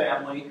 2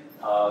 family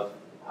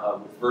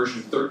with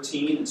version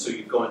 13, and so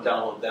you go and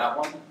download that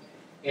one.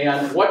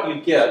 And what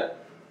you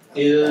get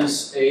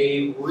is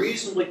a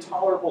reasonably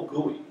tolerable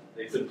GUI.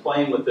 They've been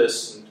playing with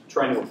this and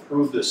trying to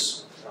improve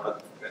this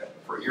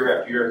for year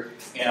after year,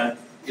 and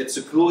it's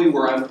a GUI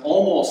where I'm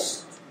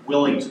almost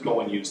willing to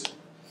go and use it.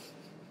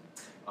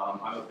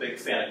 I'm a big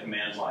fan of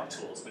command line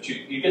tools, but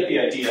you get the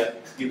idea.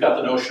 You've got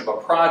the notion of a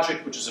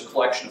project, which is a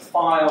collection of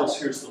files.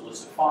 Here's the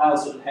list of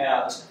files that it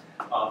has.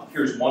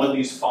 Here's one of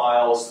these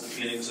files, the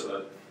beginnings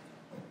of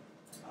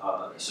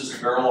a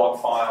system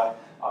Verilog file.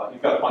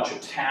 You've got a bunch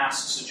of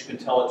tasks that you can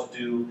tell it to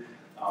do.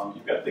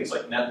 You've got things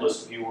like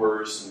netlist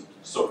viewers and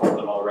so forth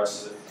and all the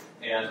rest of it.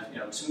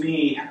 And to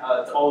me,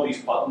 all of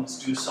these buttons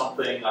do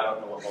something. I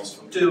don't know what most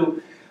of them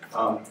do,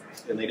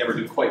 and they never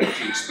do quite what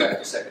you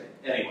expect.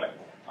 Anyway.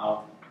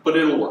 But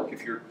it'll work.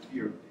 If you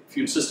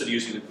insist on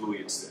using the GUI,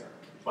 it's there.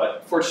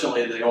 But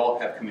fortunately, they all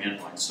have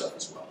command line stuff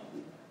as well.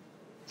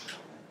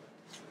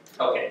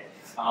 Okay,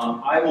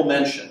 I will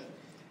mention,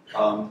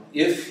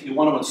 if you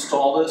want to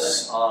install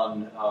this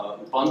on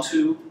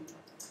Ubuntu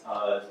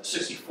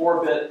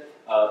 64-bit,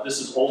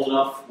 this is old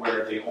enough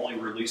where they only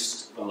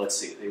released, well, let's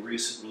see, they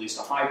released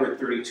a hybrid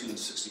 32 and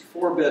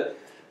 64-bit,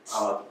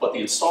 but the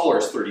installer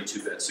is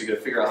 32-bit, so you got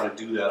to figure out how to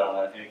do that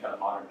on any kind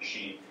of modern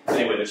machine.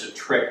 Anyway, there's a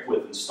trick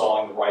with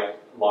installing the right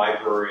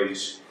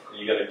libraries, and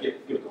you got to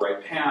give it the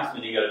right path,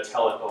 and then you got to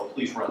tell it, oh,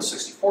 please run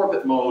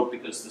 64-bit mode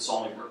because this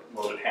only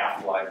loaded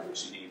half the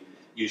libraries you need,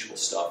 usual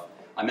stuff.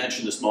 I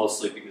mention this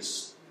mostly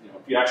because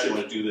if you actually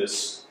want to do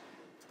this,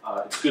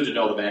 it's good to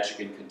know the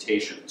magic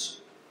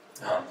incantations,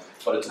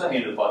 but it's a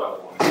pain in the butt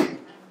otherwise.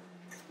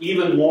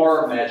 Even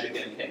more magic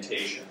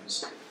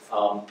incantations.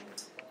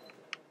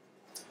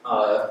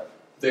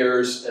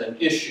 There's an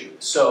issue.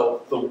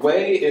 So the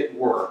way it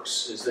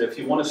works is that if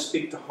you want to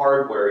speak to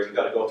hardware, you've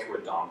got to go through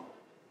a dongle.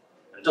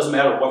 And it doesn't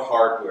matter what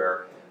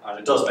hardware, and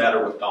it doesn't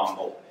matter what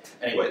dongle.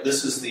 Anyway,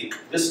 this is the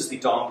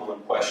dongle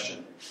in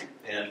question.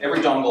 And every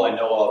dongle I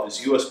know of is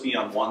USB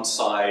on one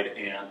side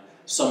and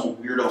some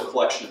weirdo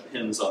collection of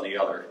pins on the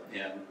other.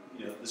 And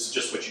this is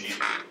just what you need to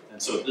do.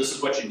 And so this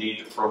is what you need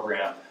to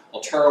program.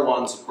 Altera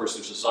ones, of course,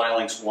 there's a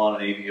Xilinx one,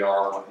 an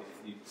AVR one.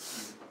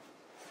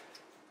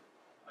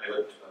 I have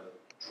a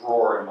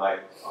drawer in my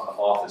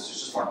office. There's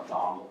just more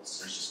dongles.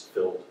 It's just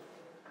filled.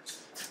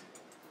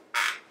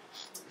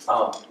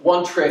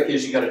 One trick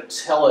is you got to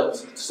tell it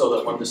so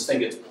that when this thing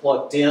gets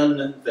plugged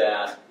in,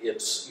 that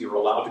you're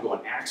allowed to go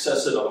and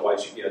access it.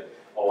 Otherwise, you get,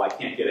 oh, I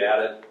can't get at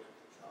it.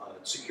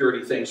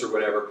 Security things or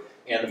whatever.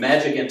 And the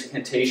magic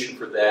incantation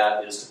for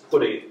that is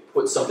to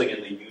put something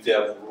in the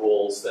UDEV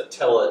rules that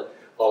tell it,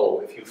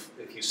 oh, if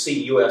you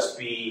see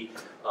USB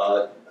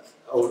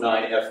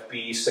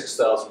 09FB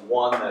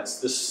 6001, that's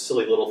this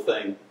silly little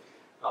thing.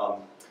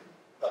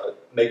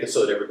 Make it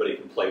so that everybody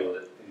can play with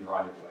it in your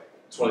own way.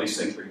 It's one of these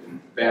things where you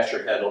can bash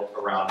your head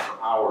around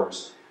for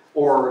hours,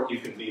 or you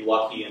can be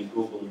lucky and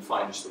Google and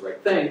find just the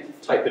right thing,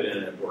 type it in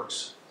and it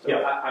works. So,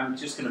 yeah, I'm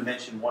just going to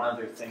mention one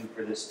other thing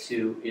for this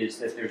too, is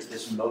that there's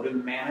this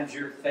modem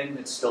manager thing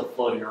that's still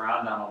floating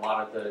around on a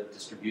lot of the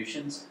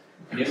distributions,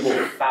 and it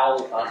will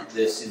foul up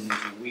this in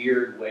these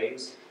weird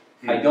ways.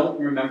 I don't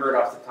remember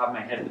it off the top of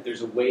my head, but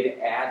there's a way to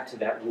add to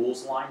that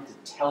rules line to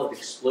tell it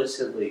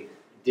explicitly,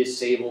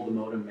 disable the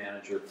modem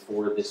manager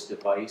for this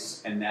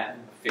device, and that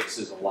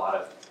fixes a lot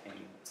of pain.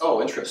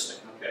 Oh,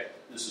 interesting. Okay.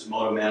 This is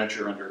modem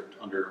manager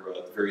under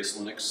various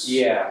Linux?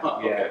 Yeah, yeah.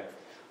 Okay.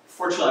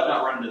 Fortunately, I've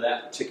not run into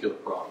that particular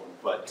problem,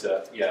 but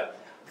yeah.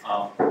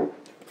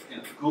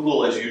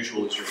 Google, as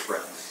usual, is your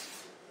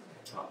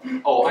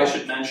friend. Oh, I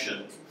should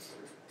mention,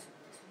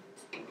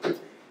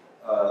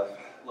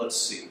 let's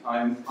see,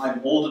 I'm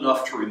old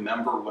enough to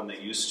remember when they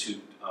used to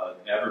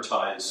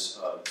advertise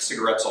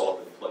cigarettes all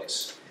over the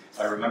place.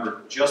 I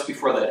remember just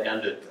before that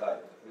ended, there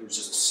was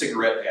just a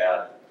cigarette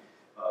ad,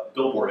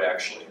 billboard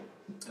actually,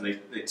 and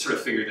they sort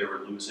of figured they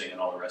were losing and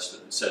all the rest of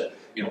it, and said,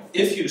 you know,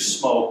 if you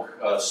smoke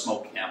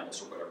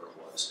camels or whatever it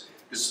was.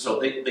 So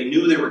they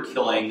knew they were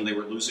killing and they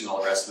were losing all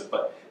the rest of it,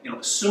 but, you know,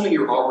 assuming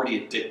you're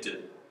already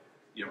addicted,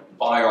 you know,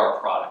 buy our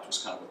product was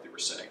kind of what they were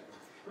saying.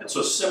 And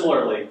so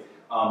similarly,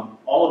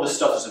 all of this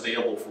stuff is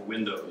available for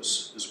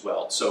Windows as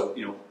well. So,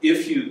 you know,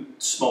 if you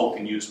smoke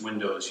and use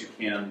Windows, you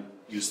can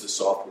use the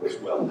software as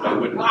well. I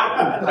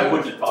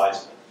wouldn't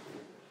advise it.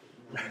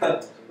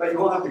 But you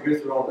won't have to go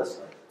through all this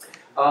stuff.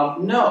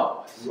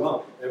 No. You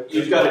won't.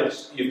 You've got a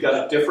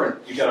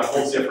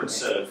whole different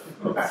set of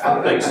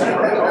things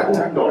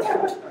to go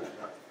through.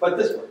 But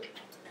this works.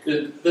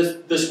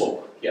 This will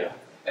work, yeah.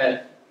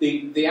 And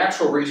the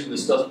actual reason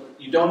this doesn't,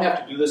 you don't have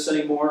to do this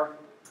anymore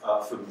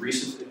for the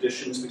recent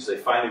editions, because they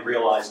finally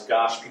realized,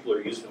 gosh, people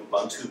are using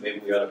Ubuntu, maybe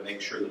we ought to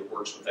make sure that it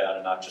works with that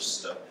and not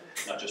just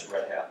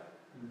Red Hat.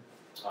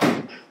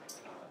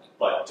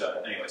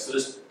 Anyway, so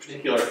this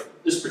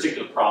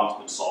particular problem's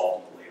been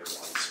solved in the later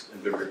ones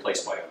and been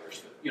replaced by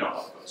others. But you know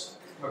how it goes.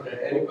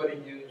 Okay. Anybody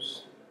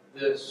use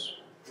this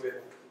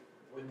with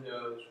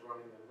Windows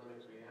running the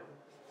Linux VM?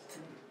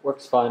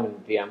 Works fine in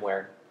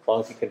VMware, as long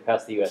as you can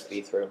pass the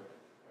USB through.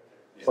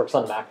 Yeah. Works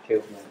on Mac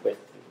too with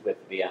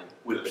VM.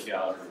 With a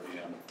VM,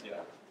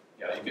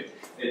 yeah. You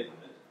can,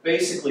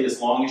 basically,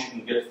 as long as you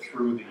can get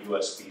through the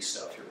USB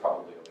stuff, you're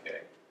probably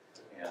okay.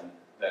 And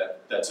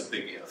that's a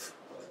big if,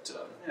 but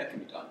it can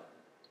be done.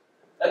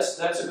 That's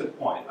a good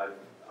point.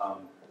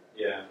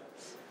 Yeah,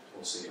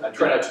 we'll see. I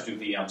try not to do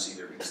VMs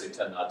either because they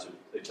tend not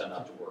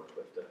to work.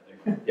 But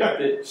anyway,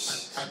 yeah.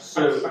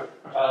 So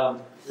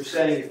you're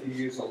saying if you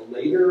use a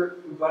later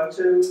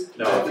Ubuntu,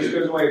 No, this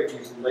goes away if you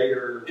use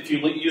later. If you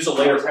use a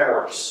later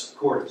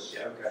Quartus.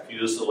 yeah. Okay. If you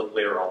use the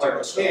later But Altera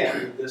you stuff.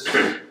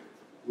 can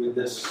with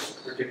this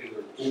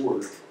particular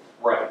board.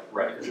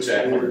 Right,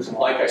 exactly.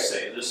 Like I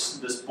say,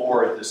 this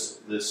board, this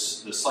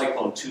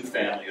Cyclone 2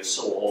 family is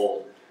so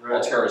old.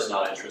 Altera is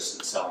not interested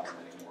in selling them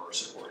anymore or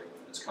supporting them.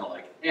 It's kind of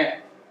like,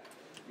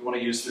 you want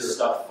to use this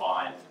stuff,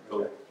 fine.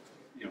 Go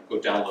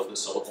download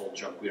this old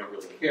junk. We don't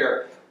really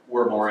care.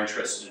 We're more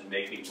interested in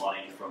making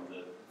money from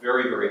the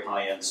very, very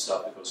high-end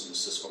stuff that goes into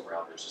Cisco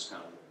routers. Is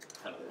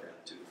kind of their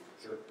attitude.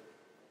 Sure.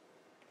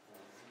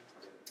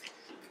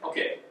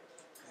 Okay.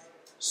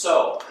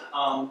 So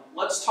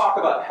let's talk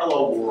about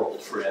Hello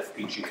World for an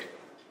FPGA.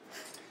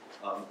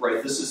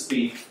 Right, this is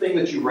the thing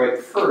that you write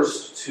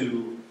first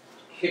to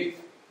kick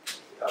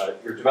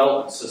your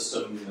development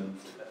system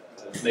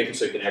and make it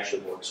so it can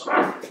actually work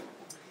something.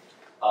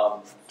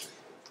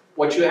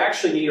 What you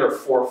actually need are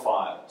 4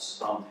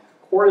 files.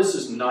 Quartus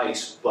is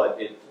nice, but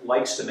it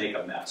likes to make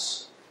a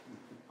mess.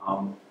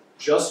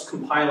 Just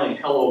compiling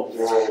Hello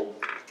World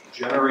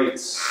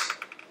generates,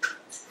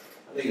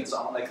 I think it's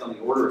on the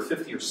order of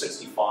 50 or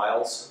 60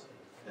 files.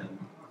 And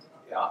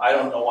yeah, I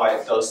don't know why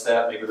it does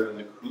that. Maybe they're in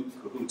the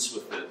cahoots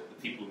with the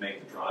people who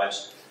make the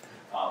drives.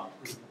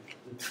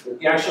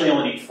 You actually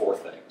only need 4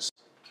 things.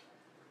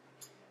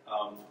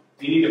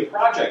 You need a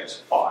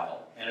project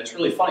file, and it's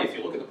really funny. If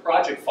you look at the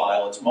project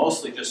file, it's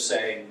mostly just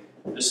saying,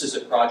 this is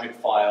a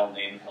project file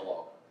named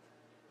hello.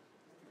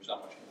 There's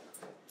not much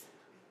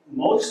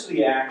more. Most of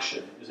the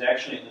action is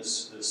actually in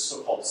this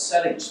so-called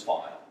settings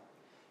file.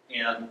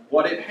 And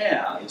what it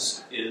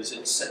has is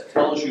it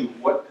tells you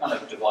what kind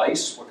of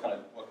device, what kind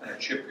of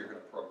chip you're going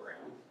to program.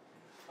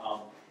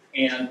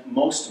 And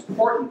most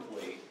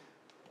importantly,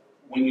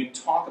 when you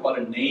talk about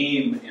a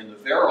name in the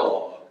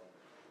Verilog,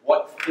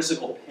 what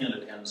physical pin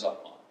it ends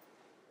up on.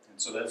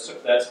 And so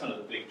that's kind of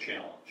the big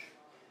challenge.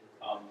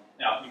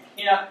 Now, you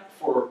can't,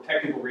 for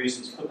technical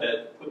reasons, put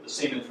the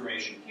same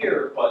information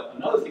here, but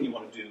another thing you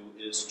want to do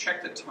is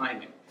check the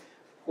timing.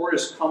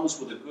 Quartus comes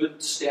with a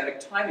good static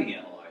timing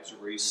analyzer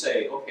where you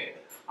say, okay,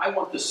 I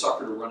want this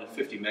sucker to run at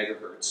 50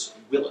 megahertz.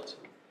 Will it?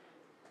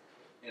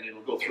 And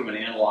it'll go through and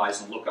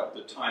analyze and look up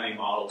the timing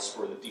models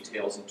for the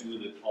details and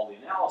do all the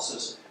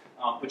analysis.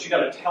 But you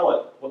got to tell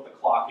it what the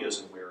clock is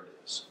and where it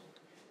is.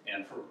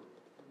 And for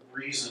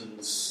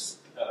reasons,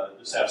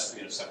 this has to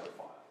be in a separate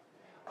file.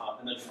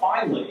 And then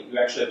finally, you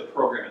actually have the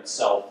program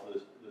itself,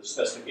 the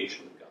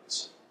specification of the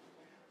guts.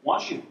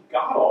 Once you've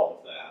got all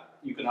of that,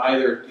 you can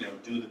either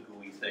do the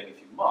GUI thing if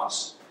you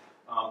must,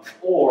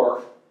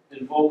 or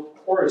invoke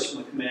Quartus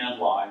from the command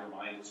line, or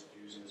mine is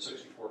using the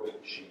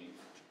 64-bit machine.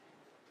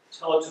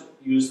 Tell it to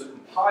use the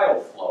compile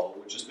flow,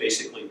 which is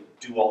basically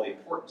do all the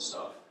important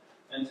stuff,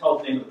 and tell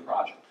it the name of the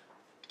project.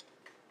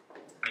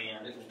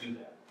 And it will do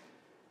that.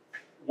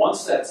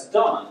 Once that's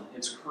done,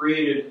 it's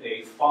created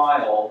a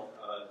file,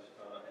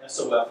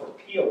 SOF or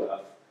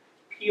POF.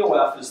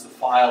 POF is the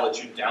file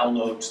that you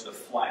download to the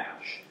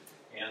flash.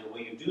 And the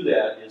way you do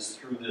that is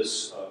through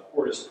this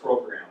Quartus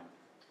program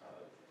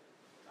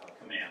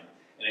command.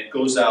 And it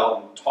goes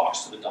out and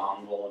talks to the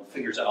dongle and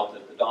figures out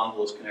that the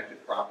dongle is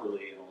connected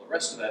properly and all the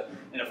rest of that.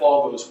 And if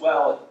all goes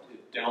well,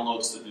 it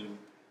downloads the new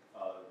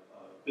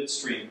bit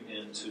stream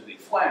into the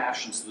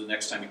flash, and so the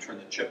next time you turn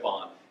the chip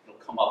on, it'll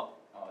come up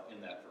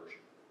in that version.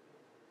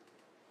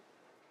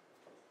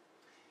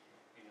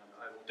 And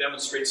I will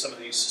demonstrate some of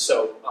these.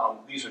 So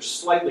these are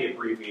slightly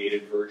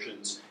abbreviated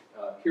versions.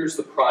 here's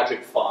the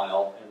project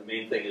file, and the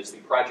main thing is the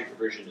project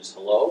version is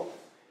hello.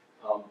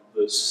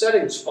 The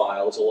settings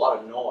file is a lot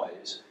of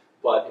noise,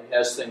 but it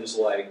has things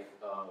like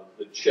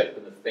the chip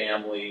and the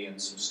family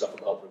and some stuff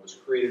about what it was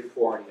created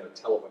for, and you got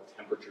to tell it what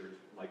temperature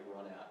it might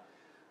run at.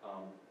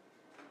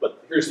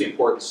 But here's the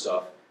important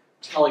stuff,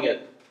 telling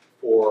it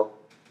for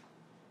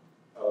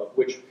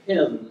which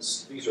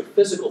pins, these are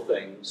physical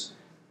things,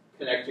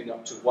 connecting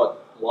up to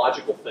what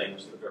logical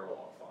things in the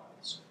Verilog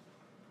files.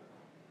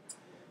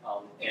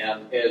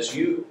 And as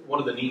one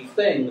of the neat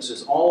things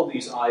is all of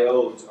these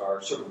IOs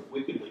are sort of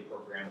wickedly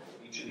programmable.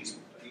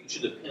 Each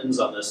of the pins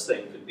on this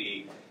thing could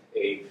be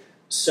a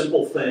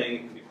simple thing, it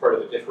can be part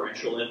of a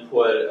differential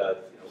input,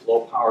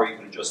 low power, you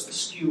can adjust the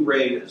skew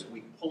rate, as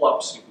weak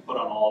pull-ups you can put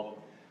on all of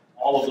them.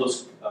 All of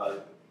those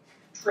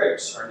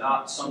tricks are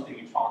not something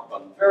you talk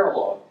about in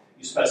Verilog,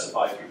 you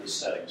specify through the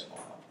settings file.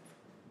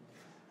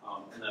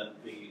 And then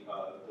the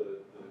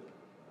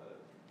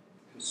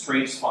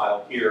constraints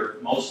file here,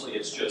 mostly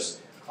it's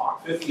just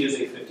clock 50 is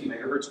a 50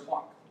 megahertz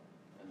clock.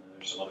 And then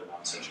there's some other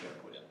nonsense you got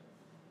to put in.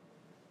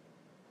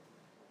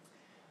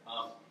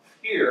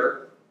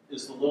 Here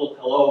is the little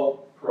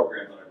hello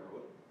program that I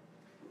wrote.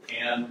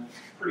 And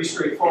pretty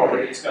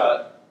straightforward, it's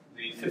got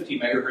the 50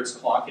 megahertz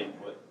clock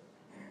input.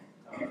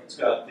 It's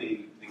got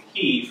the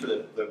key for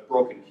the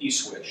broken key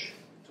switch.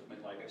 It took me,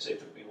 like I say, it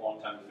took me a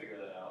long time to figure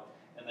that out.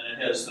 And then it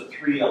has the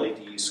 3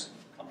 LEDs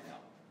coming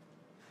out.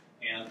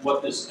 And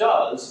what this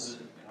does is,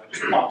 I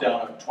just pop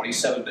down a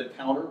 27-bit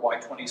counter. Why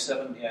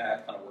 27? Yeah,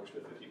 it kind of works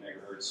with 50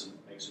 megahertz and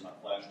makes it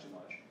not flash too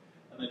much.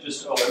 And then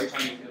just, every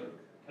time you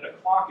hit a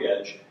clock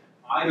edge,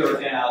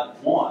 either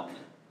add 1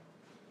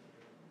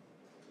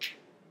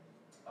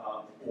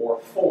 or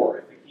 4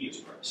 if the key is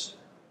pressed.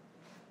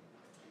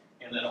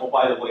 And then,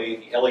 by the way,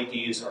 the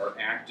LEDs are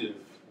active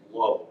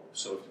low.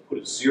 So if you put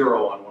a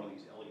 0 on one of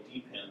these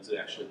LED pins, it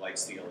actually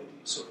lights the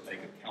LED. So to make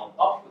it count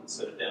up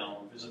instead of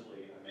down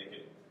visibly, I make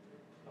it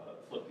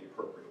flip the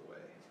appropriate way.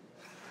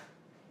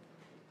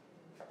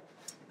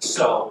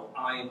 So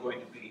I am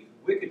going to be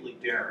wickedly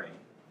daring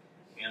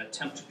and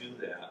attempt to do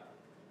that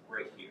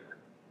right here.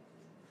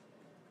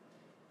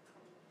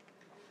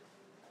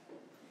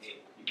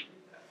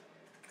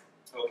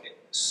 Okay,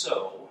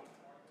 so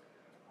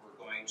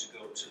we're going to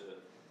go to the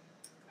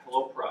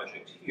Hello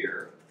project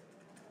here.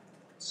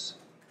 Let's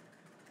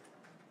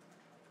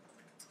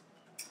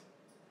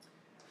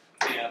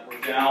see. And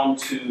we're down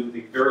to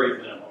the very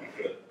minimum,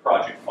 the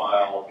project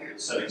file, the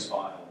settings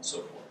file, and so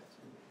forth.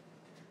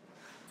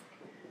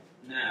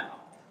 Now,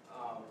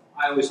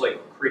 I always like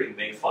creating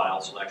make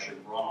files so I actually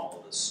run all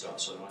of this stuff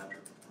so I don't have to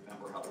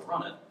remember how to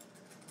run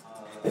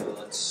it.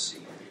 Let's see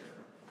here.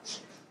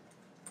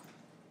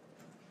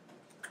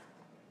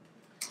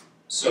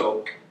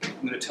 So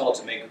I'm going to tell it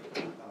to make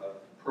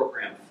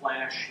program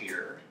flash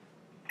here.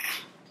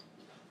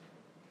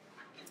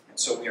 And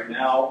so we are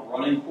now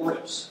running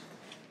Cordis.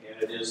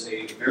 And it is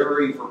a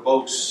very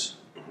verbose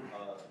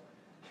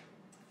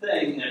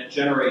thing, and it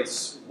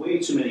generates way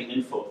too many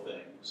info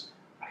things.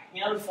 A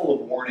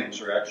handful of warnings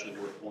are actually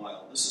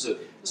worthwhile. This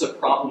is a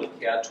problem with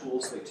CAD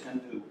tools. They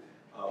tend to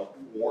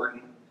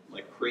warn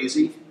like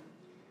crazy.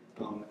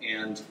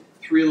 And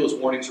 3 of those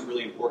warnings are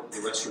really important.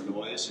 The rest are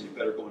noise, and you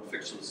better go and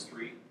fix those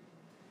 3.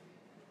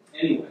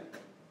 Anyway,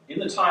 in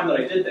the time that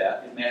I did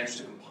that, it managed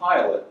to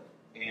compile it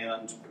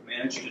and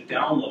managed to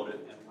download it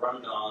and run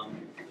it on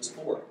this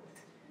board.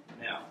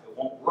 Now, it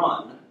won't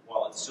run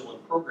while it's still in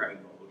programming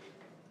mode,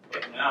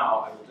 but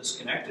now I will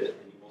disconnect it,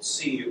 and you will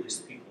see, at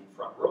least the people in the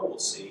front row will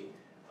see,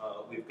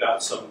 we've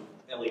got some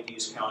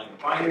LEDs counting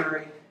the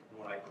binary, and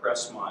when I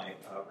press my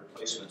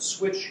replacement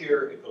switch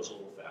here, it goes a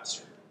little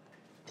faster.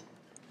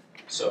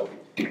 So,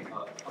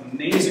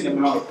 amazing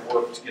amount of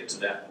work to get to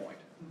that point.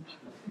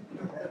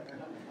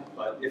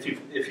 But if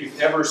you've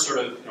ever sort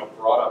of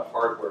brought up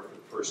hardware for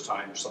the first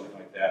time or something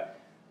like that,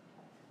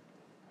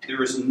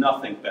 there is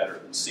nothing better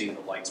than seeing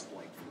the lights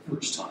blink for the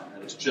first time.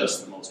 That is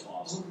just the most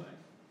awesome thing.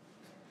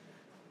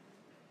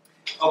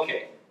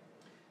 Okay,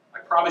 I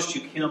promised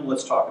you Kim.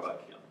 Let's talk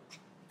about Kim.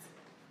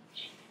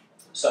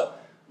 So,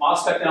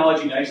 MOS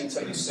technology,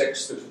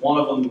 1976. There's one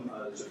of them.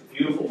 There's a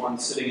beautiful one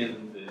sitting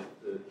in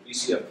the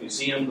VCF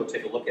museum. Go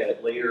take a look at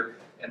it later.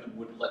 Emmett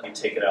wouldn't let me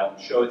take it out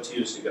and show it to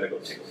you, so you got to go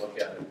take a look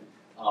at it.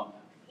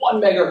 1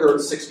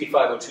 megahertz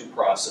 6502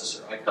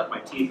 processor. I cut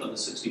my teeth on the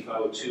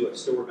 6502. I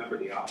still remember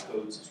the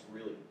opcodes. It's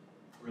really,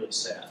 really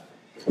sad.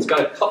 It's got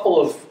a couple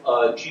of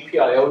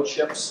GPIO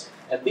chips,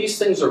 and these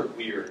things are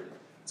weird.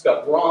 It's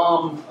got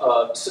ROM,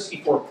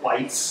 64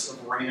 bytes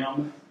of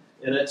RAM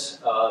in it,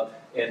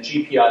 and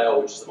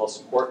GPIO, which is the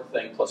most important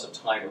thing, plus a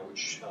timer,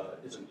 which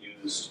isn't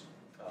used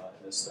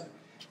in this thing.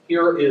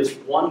 Here is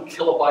 1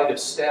 kilobyte of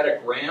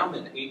static RAM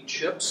and 8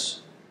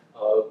 chips.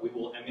 We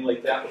will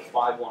emulate that with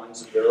 5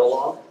 lines of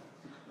Verilog.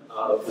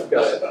 We've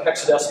got a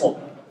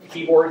hexadecimal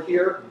keyboard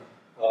here,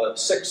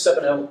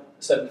 7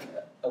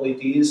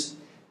 LEDs,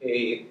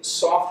 a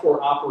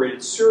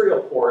software-operated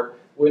serial port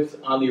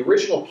with, on the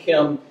original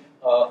Kim,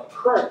 a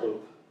current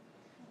loop,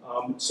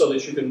 so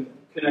that you can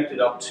connect it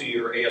up to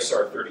your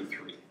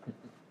ASR33.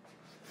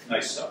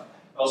 Nice stuff.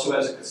 Also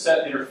has a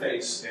cassette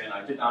interface, and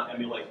I did not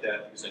emulate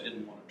that because I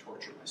didn't want to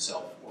torture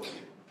myself or you.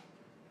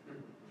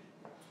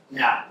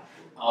 Now,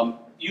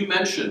 you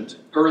mentioned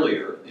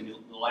earlier in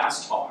the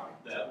last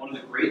talk that one of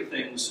the great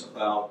things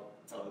about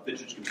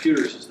vintage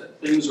computers is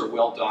that things are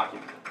well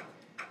documented,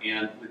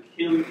 and the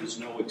KIM is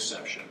no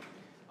exception.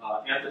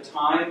 At the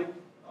time,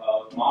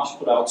 MOS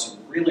put out some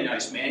really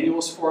nice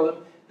manuals for them.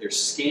 They're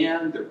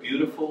scanned, they're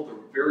beautiful, they're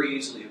very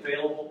easily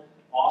available,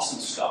 awesome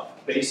stuff.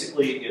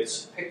 Basically,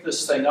 it's pick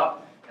this thing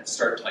up and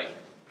start typing.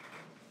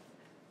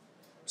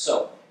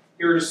 So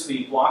here's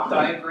the block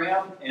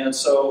diagram, and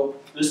so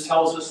this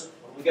tells us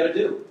what we got to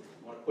do.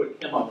 We want to put a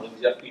KIM on one of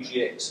these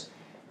FPGAs.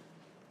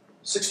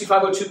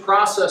 6502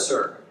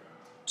 processor,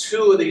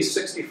 two of these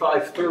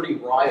 6530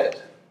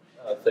 Riot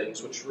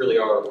things, which really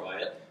are a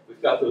Riot.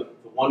 We've got the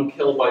 1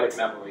 kilobyte of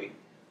memory,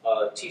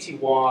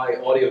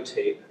 TTY audio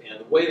tape, and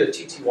the way the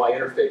TTY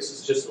interface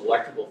is just an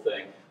electrical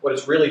thing. What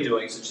it's really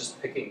doing is it's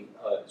just picking,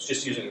 it's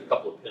just using a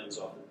couple of pins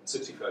off the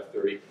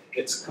 6530.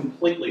 It's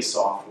completely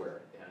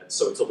software, and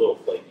so it's a little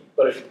flaky,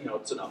 but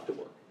it's enough to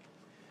work.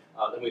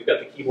 Then we've got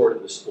the keyboard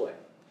and display.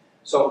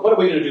 So what are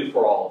we going to do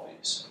for all of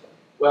these?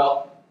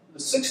 Well, the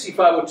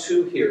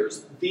 6502 here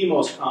is the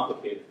most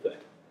complicated thing.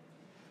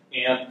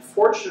 And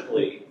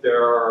fortunately,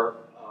 there are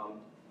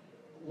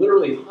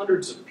literally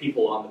hundreds of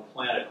people on the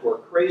planet who are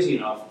crazy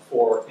enough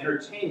for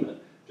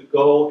entertainment to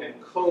go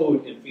and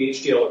code in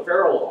VHDL or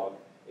Verilog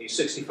a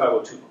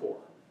 6502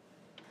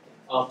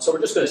 core. So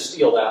we're just going to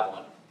steal that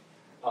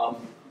one.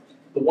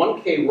 The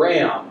 1K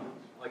RAM,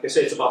 like I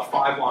say, it's about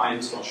 5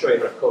 lines, and I'll show you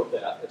how to code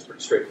that. It's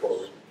pretty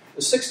straightforward.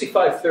 The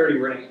 6530,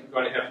 we're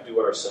going to have to do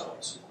it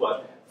ourselves.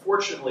 But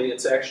fortunately,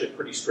 it's actually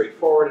pretty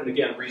straightforward, and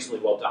again,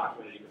 reasonably well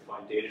documented. You can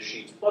find data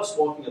sheets, plus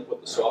looking at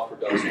what the software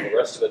does and all the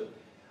rest of it.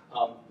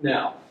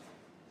 Now,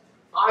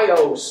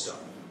 I/O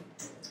stuff.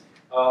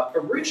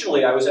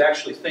 Originally, I was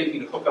actually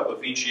thinking to hook up a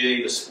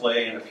VGA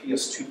display and a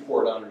PS2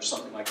 port on or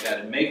something like that,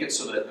 and make it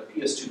so that a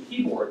PS2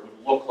 keyboard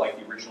would look like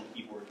the original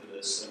keyboard to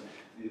this,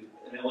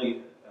 and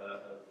a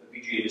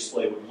VGA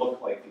display would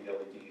look like the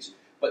LEDs.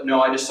 But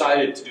no, I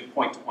decided to do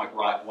point-to-point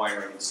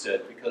wiring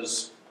instead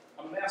because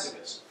I'm a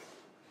masochist.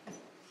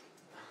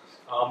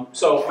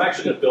 So I'm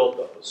actually going to build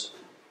those.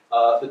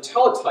 The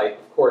teletype,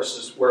 of course,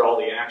 is where all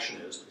the action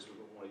is because we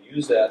want to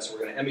use that, so we're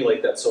going to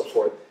emulate that, so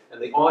forth.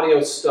 And the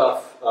audio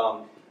stuff,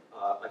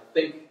 I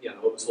think,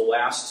 it was the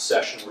last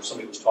session where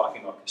somebody was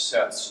talking about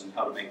cassettes and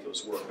how to make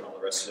those work and all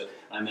the rest of it.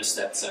 I missed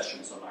that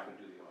session, so I'm not going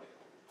to do the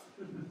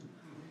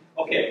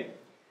audio. Okay.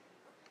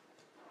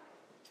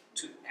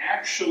 To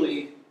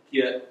actually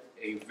get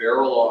a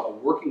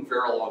working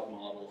Verilog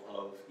model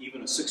of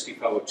even a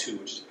 6502,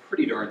 which is a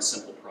pretty darn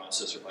simple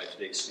processor by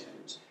today's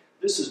standards,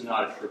 this is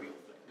not a trivial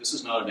thing. This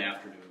is not an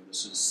afternoon.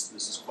 This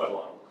is quite a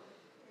lot of work.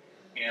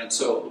 And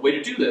so the way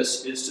to do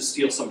this is to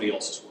steal somebody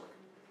else's work.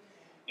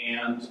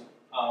 And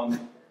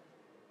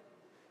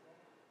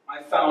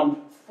I found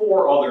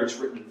 4 others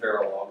written in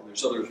Verilog, and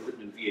there's others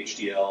written in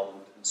VHDL,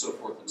 and so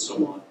forth and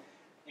so on.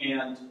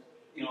 And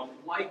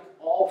like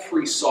all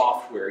free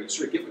software, you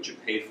sort of get what you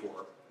pay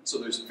for. And so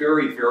there's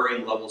very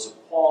varying levels of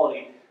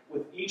quality.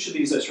 With each of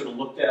these, I sort of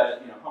looked at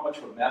it, how much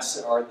of a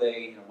mess are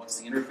they? What's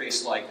the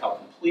interface like? How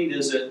complete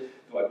is it?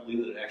 Do I believe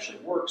that it actually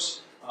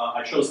works?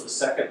 I chose the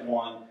second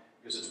one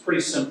because it's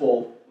pretty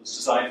simple. It was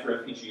designed for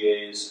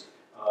FPGAs.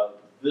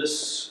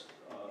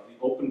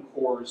 The Open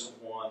Cores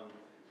one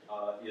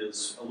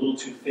is a little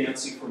too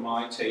fancy for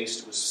my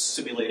taste. It was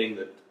simulating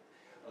that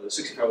the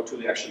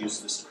 6502 actually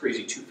uses this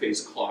crazy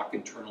 2-phase clock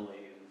internally,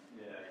 and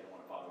yeah, I don't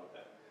want to bother with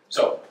that.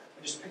 So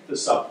I just picked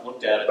this up,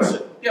 looked at it, and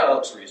said, yeah, that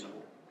looks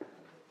reasonable.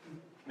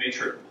 Made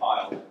sure it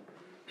compiled.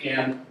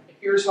 And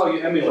here's how you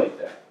emulate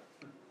that.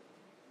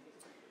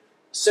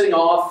 Sitting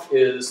off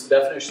is the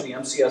definition of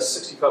the MCS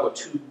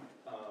 6502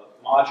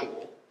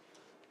 module.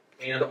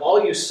 And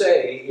all you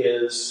say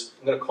is,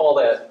 I'm going to call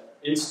that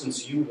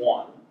instance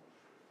U1.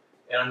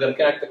 And I'm going to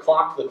connect the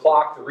clock to the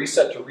clock, the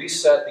reset to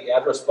reset, the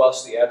address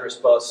bus,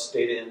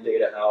 data in,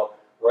 data out,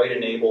 write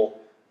enable.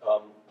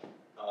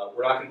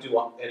 We're not going to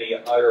do any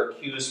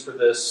IRQs for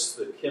this.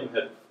 The KIM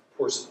had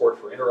poor support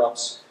for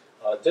interrupts.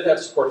 It did have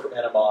support for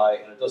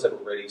NMI, and it does have a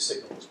ready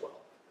signal as well.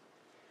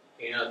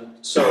 And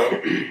so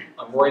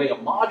I'm writing a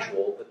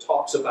module that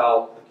talks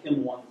about the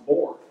KIM1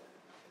 board.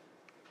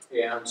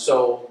 And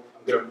so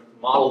I'm going to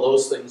model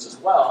those things as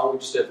well. We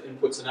just have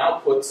inputs and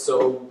outputs,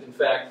 so in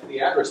fact the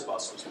address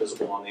bus was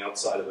visible on the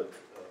outside of the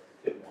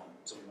KIM1,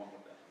 so we went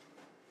with that.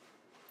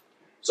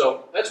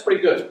 So that's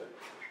pretty good.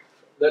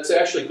 That's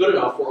actually good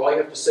enough where all you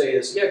have to say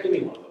is, yeah, give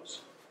me one of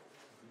those.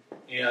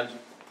 And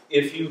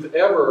if you've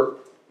ever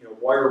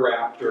wire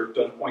wrapped or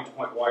done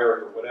point-to-point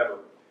wiring or whatever,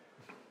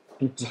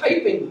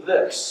 typing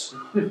this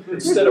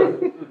instead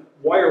of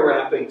wire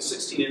wrapping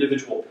 16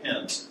 individual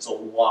pins is a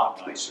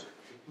lot nicer.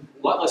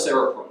 A lot less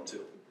error prone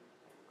too.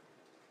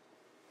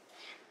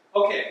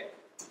 Okay,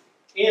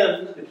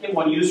 in the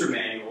KIM1 user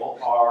manual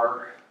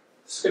are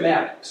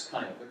schematics,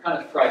 They're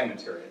kind of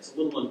fragmentary. It's a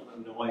little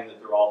annoying that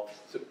they're all,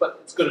 but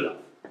it's good enough.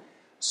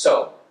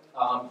 So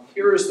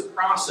here is the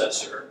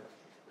processor.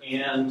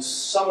 and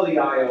some of the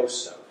I/O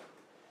stuff.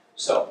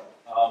 So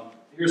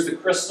here's the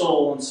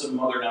crystal and some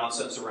other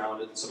nonsense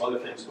around it, and some other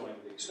things going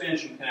to the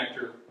expansion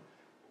connector.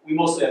 We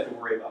mostly have to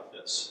worry about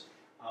this.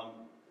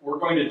 We're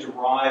going to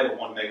derive a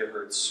 1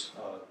 megahertz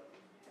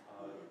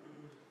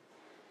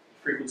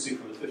frequency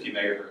from the 50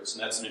 megahertz,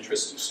 and that's an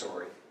interesting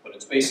story. But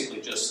it's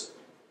basically just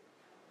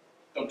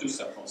don't do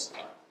stuff most of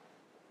the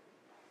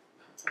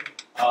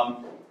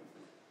time.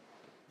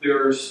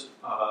 There's,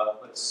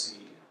 let's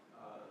see,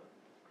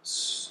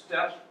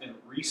 step and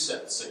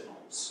reset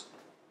signals.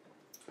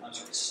 I'm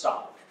sorry,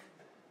 stop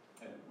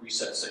and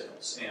reset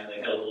signals. And they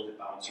had a little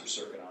bouncer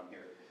circuit on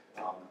here.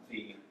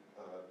 The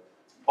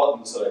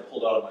buttons that I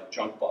pulled out of my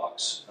junk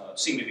box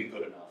seem to be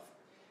good enough.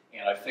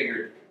 And I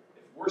figured,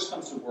 if worse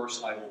comes to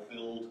worse, I will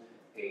build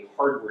a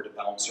hardware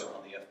debouncer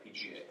on the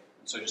FPGA.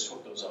 And so I just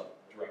hooked those up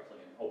directly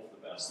and hope for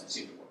the best. They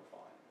seem to work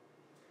fine.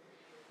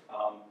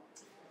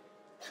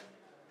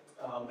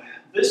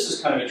 This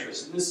is kind of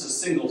interesting. This is a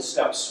single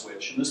step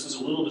switch, and this was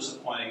a little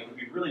disappointing. It would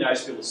be really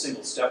nice to be able to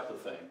single step the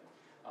thing.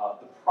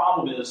 The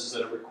problem is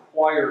that it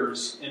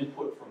requires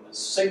input from the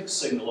sync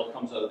signal that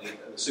comes out of the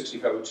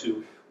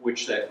 6502,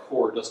 which that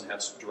core doesn't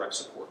have direct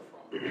support from.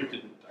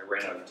 I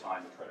ran out of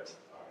time to try to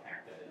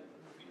hack that in. It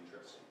would be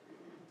interesting.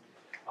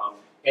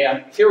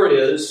 And here it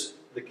is,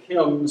 the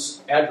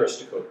KIM's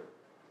address decoder.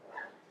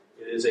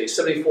 It is a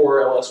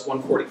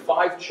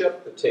 74LS145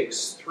 chip that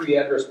takes 3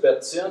 address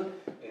bits in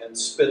and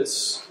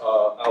spits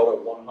out a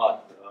one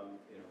hot,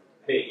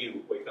 hey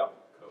you, wake up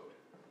code.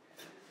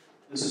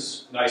 This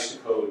is nice to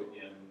code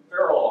in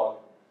Verilog,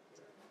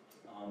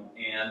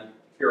 and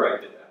here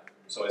I did that.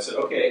 So I said,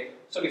 okay,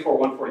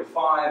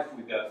 74145,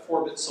 we've got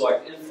 4-bit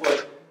select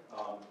input,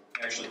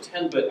 actually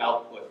 10-bit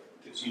output.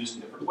 It's used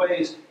in different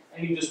ways,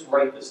 and you just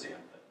write this damn thing.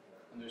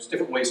 And there's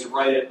different ways to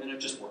write it, and it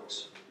just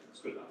works.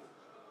 It's good enough.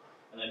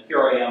 And then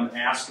here I am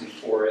asking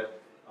for it.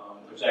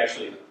 There's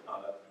actually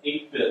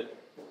 8-bit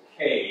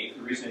K.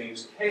 The reason I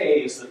use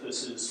K is that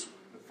this is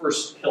the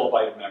first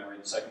kilobyte of memory,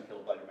 the second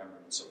kilobyte of memory,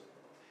 and so forth.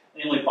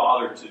 They only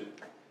bothered to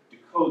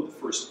decode the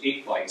first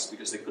 8 bytes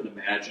because they couldn't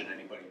imagine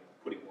anybody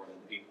putting more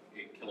than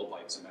 8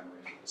 kilobytes of memory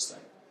into this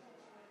thing.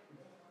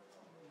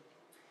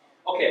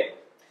 Okay,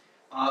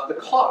 the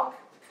clock.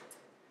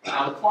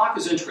 Now the clock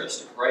is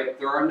interesting, right?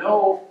 There are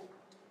no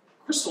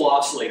crystal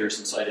oscillators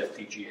inside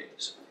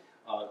FPGAs.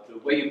 The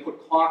way you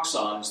put clocks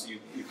on is you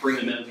bring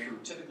them in through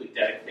typically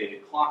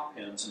dedicated clock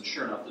pins, and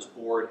sure enough, this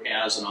board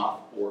has an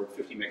off-board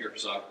 50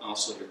 megahertz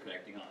oscillator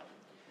connecting on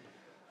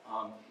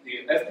it.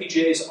 The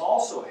FPGAs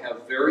also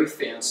have very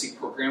fancy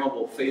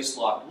programmable phase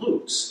lock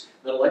loops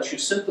that let you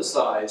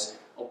synthesize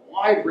a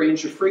wide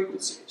range of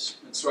frequencies.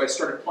 And so I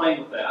started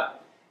playing with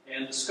that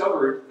and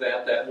discovered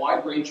that that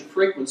wide range of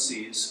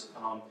frequencies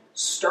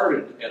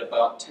started at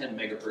about 10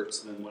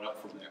 megahertz and then went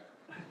up from there.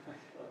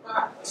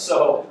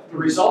 So the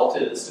result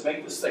is, to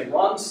make this thing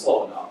run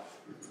slow enough,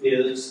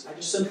 is I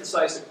just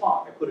synthesized a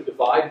clock. I put a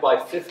divide by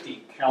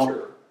 50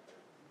 counter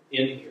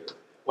in here.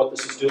 What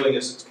this is doing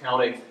is it's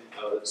counting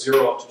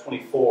 0 up to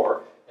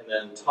 24, and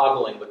then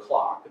toggling the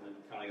clock, and then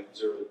counting up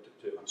 0 to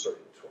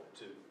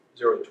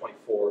 0 to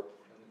 24, and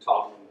then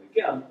toggling it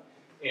again.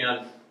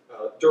 And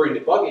during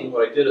debugging,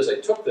 what I did is I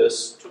took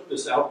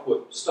this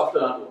output, stuffed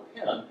it onto a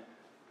pin,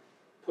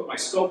 put my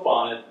scope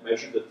on it,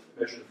 measured the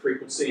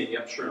frequency, and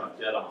yep, sure enough,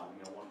 dead on.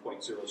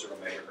 1.00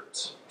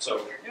 megahertz.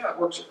 So yeah, it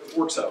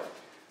works out.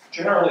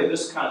 Generally,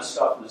 this kind of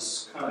stuff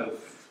is kind of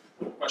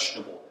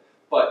questionable.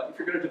 But if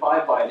you're going to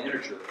divide by an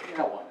integer,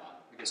 yeah, why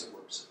not? Because it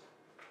works.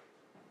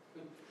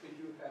 Could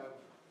you have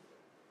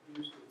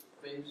used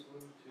the phase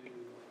loop to,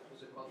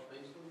 what's it called,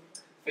 phase loop?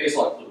 Phase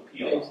lock loop,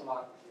 PLL. Phase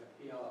lock,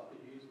 yeah, PLL. Could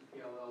you use the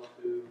PLL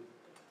to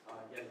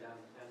get it down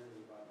to 10 and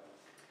divide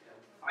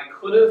by 10? I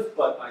could have,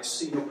 but I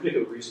see no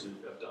particular reason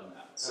to have done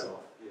that.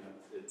 So,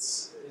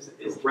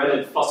 it's rather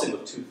than fussing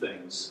with two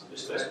things.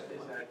 Is that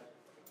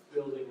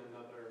building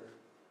another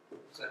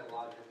set of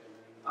logic?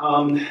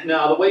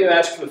 Now, the way you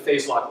ask for the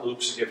phase lock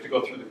loops is you have to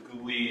go through the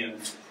GUI and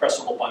press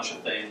a whole bunch of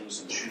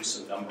things and choose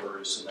some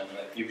numbers, and then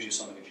that gives you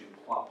something that you can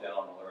plop down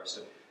and all the rest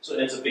of it. So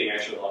it ends up being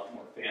actually a lot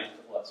more fancy,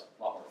 a lot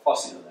more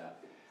fussy than that.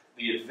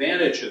 The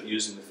advantage of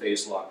using the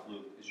phase lock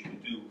loop is you can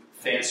do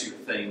fancier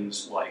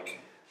things like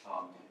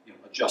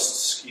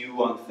adjust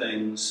skew on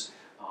things.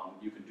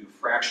 You can do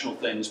fractional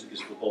things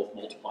because it will both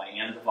multiply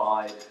and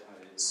divide.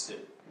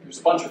 There's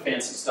a bunch of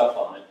fancy stuff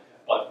on it,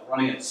 but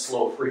running at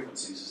slow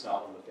frequencies is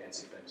not one of the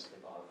fancy things that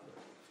they bother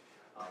with.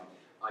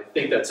 I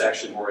think that's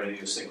actually more an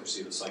idiosyncrasy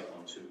of the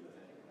Cyclone 2 than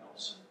anything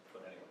else.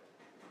 But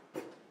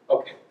anyway.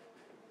 Okay.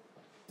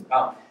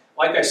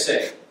 Like I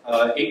say,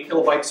 8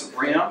 kilobytes of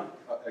RAM,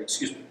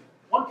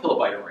 1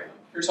 kilobyte of RAM.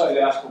 Here's how you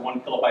ask for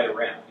 1 kilobyte of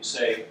RAM. You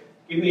say,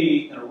 give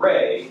me an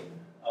array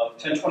of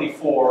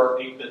 1024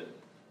 8-bit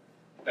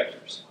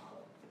vectors.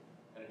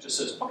 And it just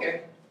says,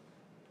 okay.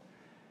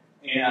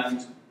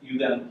 And you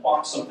then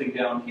plot something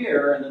down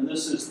here, and then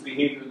this is the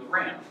behavior of the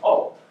RAM.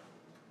 Oh,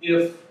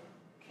 if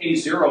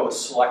K0 is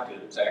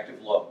selected, it's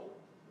active low,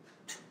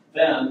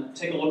 then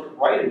take a look at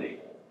write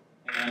enable.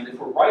 And if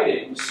we're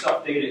writing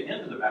stuff data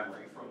into the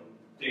memory from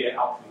data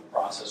out from the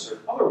processor.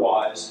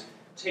 Otherwise,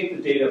 take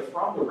the data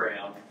from the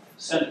RAM,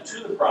 send it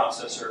to the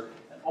processor,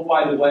 and oh,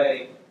 by the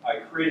way, I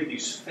created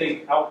these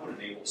fake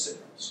output-enabled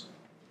signals.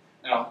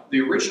 Now,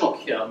 the original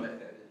KIM,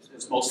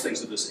 as most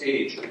things of this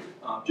age,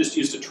 just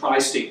used a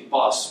tri-state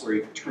bus where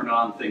you can turn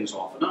on things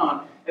off and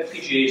on.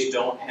 FPGAs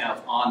don't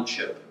have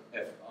on-chip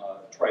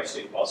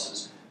tri-state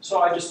buses,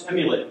 so I just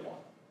emulated one.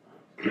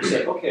 I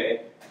said,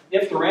 okay,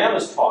 if the RAM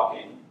is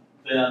talking,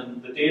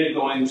 then the data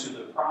going to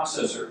the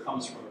processor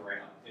comes from the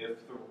RAM. If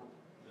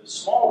the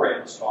small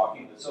RAM is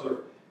talking,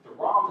 the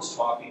ROM is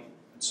talking,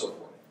 and so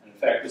forth. And in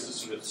fact, this is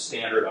sort of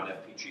standard on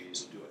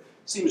FPGAs to do it.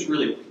 Seems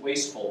really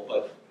wasteful,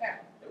 but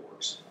it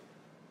works.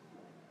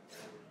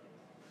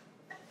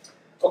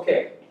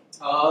 Okay,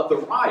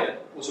 the riot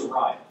was a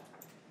riot.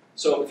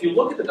 So if you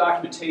look at the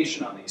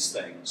documentation on these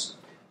things,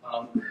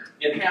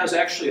 it has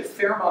actually a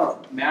fair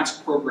amount of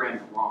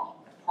mask-programmed ROM.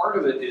 Part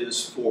of it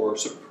is for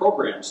sort of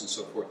programs and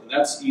so forth, and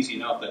that's easy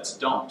enough, that's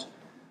dumped.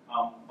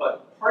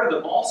 But part of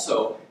it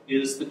also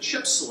is the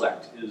chip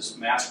select is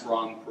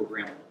mask-ROM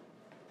programmable.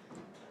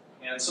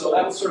 And so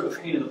that was sort of a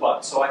pain in the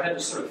butt, so I had to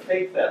sort of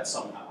fake that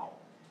somehow.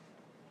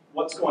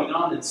 What's going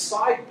on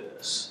inside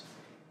this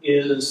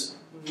is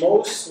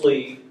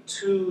mostly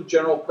two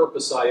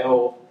general-purpose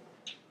I/O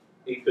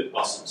 8-bit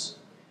buses.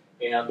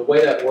 And the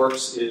way that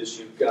works is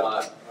you've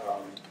got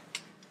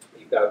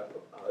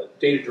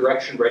data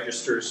direction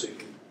registers, so you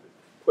can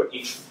put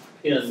each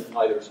pin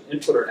either as an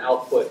input or an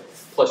output,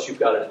 plus you've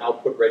got an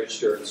output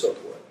register and so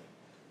forth.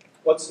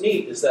 What's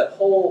neat is that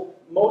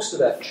most of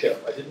that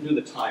chip, I didn't do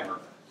the timer,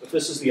 but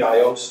this is the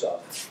I/O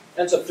stuff,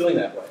 ends up doing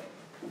that way.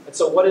 And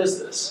so what is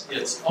this?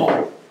 It's,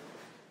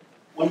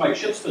 when my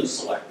chip's been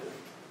selected,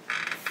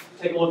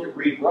 take a look at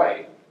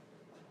read-write,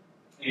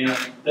 and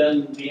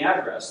then the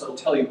address, that'll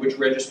tell you which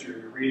register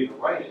you're reading or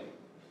writing.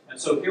 And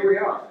so here we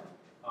are.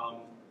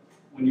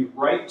 When you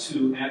write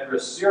to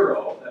address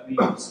 0, that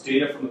means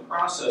data from the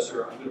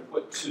processor I'm going to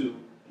put to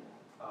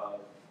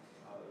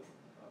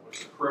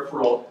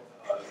peripheral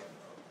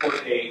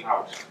port A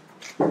out.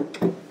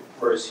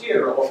 Whereas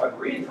here, if I'm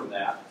reading from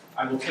that,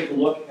 I will take a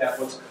look at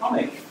what's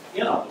coming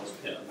in on those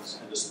pins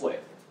and display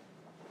it.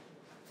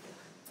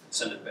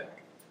 Send it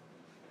back.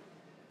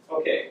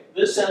 Okay,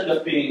 this ended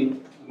up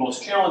being the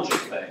most challenging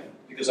thing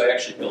because I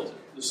actually built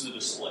it. This is a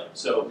display.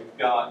 So we've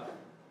got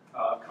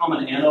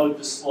common anode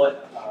display,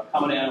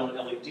 common anode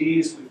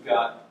LEDs. We've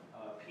got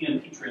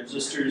PNP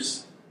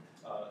transistors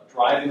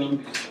driving them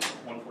because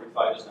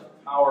 145 doesn't have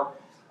the power.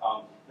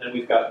 Then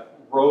we've got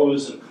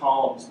rows and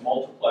columns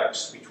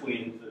multiplexed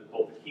between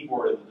both the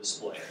keyboard and the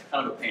display.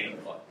 Kind of a pain in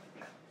the butt.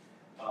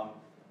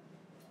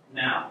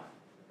 Now,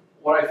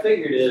 what I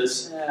figured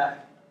is,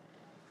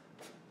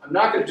 I'm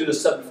not going to do the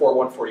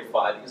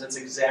 74145 because that's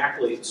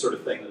exactly the sort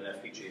of thing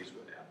that FPGAs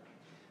would have.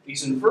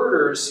 These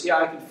inverters, yeah,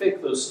 I can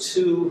fake those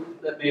two.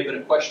 That may have been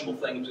a questionable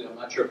thing. I'm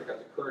not sure if I got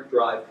the current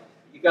drive.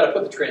 You've got to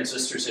put the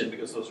transistors in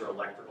because those are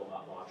electrical,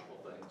 not logical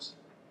things.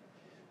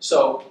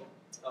 So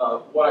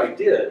what I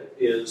did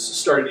is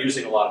started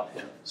using a lot of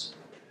pins.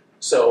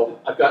 So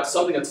I've got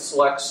something that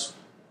selects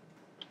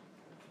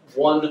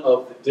one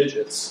of the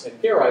digits, and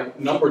here I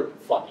numbered them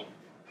funny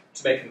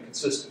to make them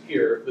consistent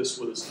here. This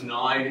was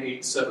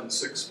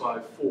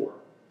 987654.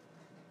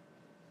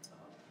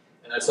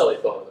 And that's how they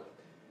thought of it.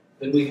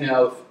 Then we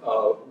have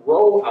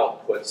row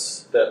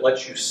outputs that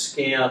let you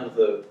scan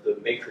the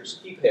matrix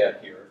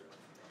keypad here.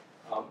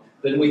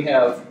 Then we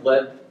have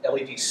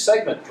LED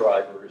segment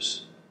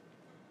drivers,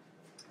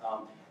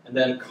 and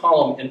then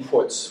column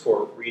inputs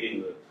for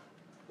reading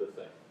the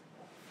thing.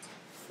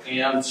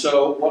 And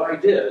so what I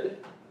did,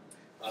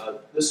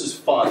 this is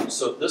fun.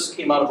 So this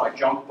came out of my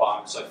junk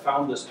box. I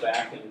found this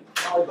back in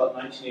probably about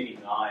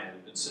 1989. It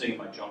had been sitting in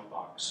my junk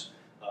box.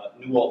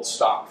 New old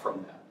stock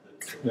from that, the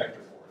vector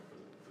board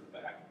for the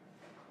back.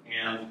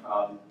 And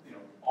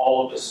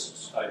all of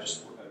this I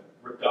just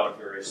ripped out of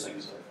various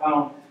things that I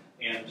found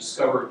and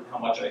discovered how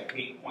much I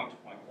hate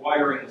point-to-point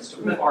wiring. It's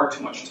took far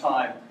too much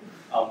time.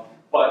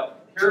 But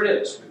here it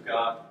is. We've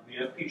got the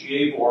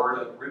FPGA board,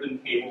 a ribbon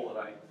cable that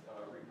I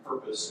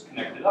repurposed,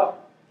 connected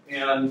up.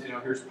 And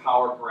here's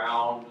power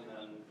ground, and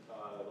then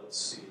let's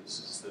see, this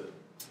is the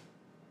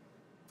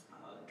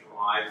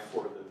drive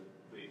for the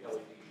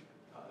LED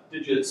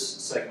digits,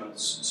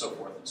 segments, and so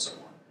forth and so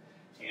on.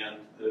 And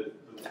the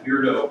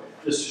weirdo,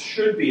 this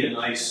should be a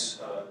nice,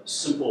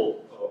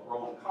 simple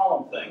row and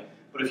column thing,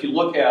 but if you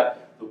look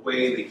at the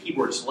way the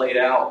keyboard is laid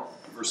out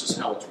versus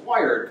how it's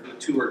wired, the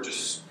two are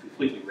just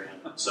completely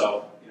random.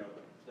 So,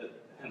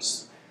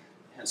 hence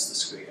the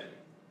spaghetti.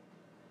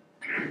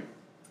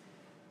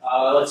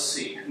 Let's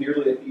see,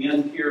 nearly at the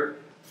end here,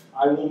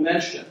 I will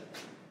mention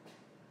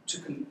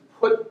to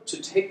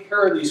take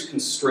care of these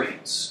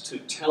constraints, to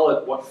tell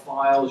it what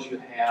files you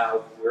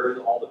have, where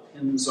all the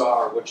pins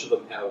are, which of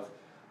them have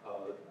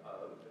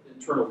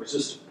internal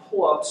resistant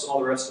pull-ups, all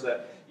the rest of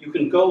that. You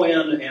can go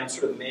in and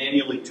sort of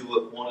manually do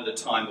it one at a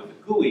time with the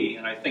GUI,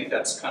 and I think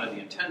that's kind of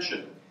the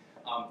intention.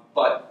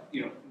 But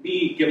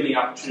me, given the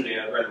opportunity,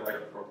 I'd rather write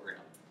a program.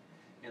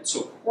 And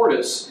so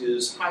Quartus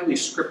is highly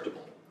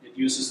scriptable. It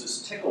uses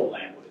this tickle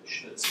language.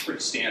 language that's pretty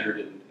standard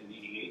in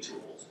EDA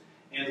tools.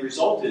 And the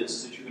result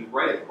is that you can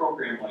write a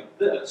program like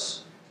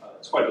this.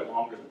 It's quite a bit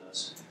longer than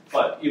this.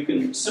 But you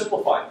can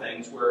simplify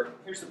things where,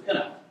 here's the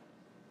pinout.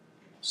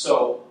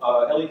 So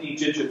LED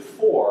digit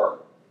 4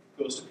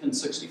 goes to pin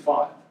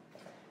 65.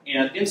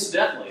 And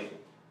incidentally,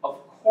 of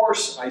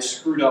course I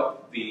screwed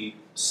up the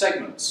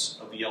segments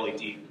of the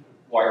LED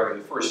wiring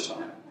the first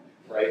time,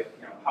 right?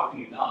 You know, how can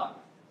you not?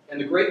 And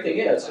the great thing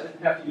is, I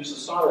didn't have to use a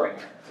soldering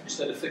iron. I just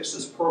had to fix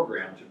this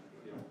program to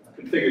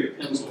configure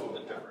the pins a little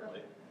bit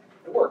differently.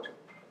 It worked.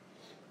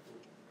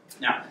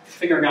 Now,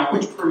 figuring out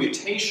which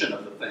permutation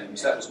of the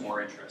things, that was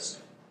more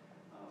interesting.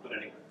 But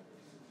anyway.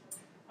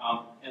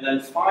 And then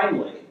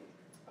finally,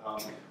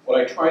 what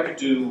I tried to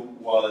do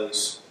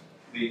was,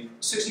 the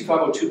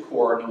 6502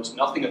 core knows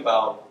nothing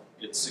about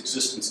its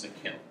existence in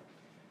KIM.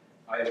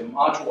 I have a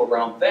module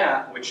around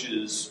that which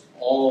is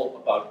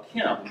all about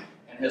KIM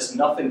and has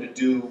nothing to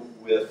do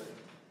with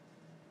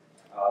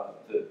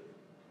the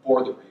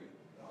board that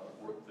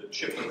or the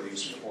chip that we're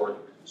using, the board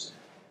that we're using.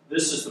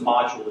 This is the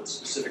module that's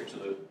specific to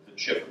the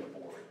chip and the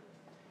board.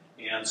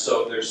 And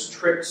so there's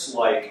tricks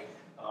like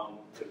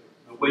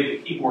the way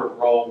the keyboard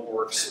row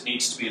works, it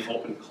needs to be an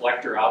open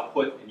collector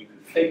output, and you can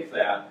fake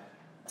that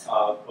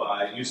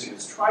by using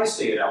its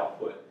tri-state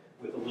output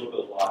with a little bit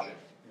of logic.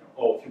 You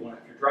know, if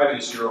you're driving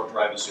a 0,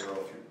 drive a 0. If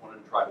you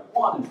want to drive a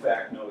 1, in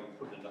fact, no, you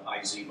put it into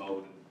high Z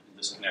mode and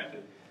disconnect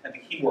it. And the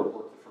keyboard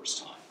worked the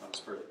first time. I was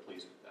fairly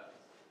pleased with that.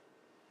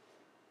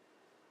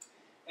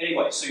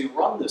 Anyway, so you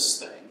run this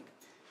thing,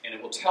 and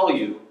it will tell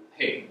you,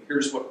 hey,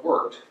 here's what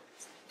worked.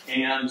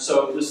 And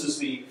so this is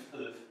the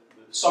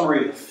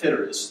summary of the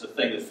fitter. This is the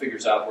thing that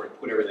figures out where to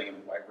put everything and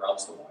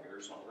routes the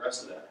wires and all the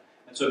rest of that.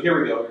 And so here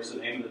we go. Here's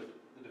the name of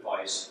the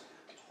device.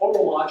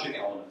 Total logic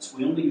elements.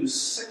 We only use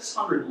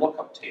 600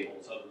 lookup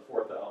tables out of the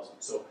 4,000.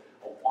 So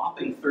a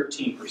whopping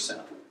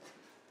 13%.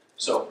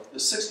 So the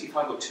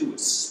 6502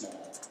 is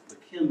small. The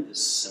KIM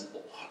is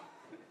simple.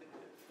 It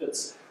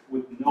fits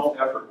with no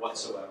effort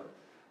whatsoever.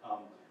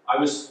 I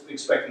was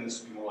expecting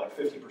this to be more like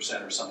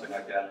 50% or something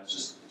like that, and it's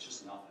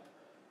just nothing.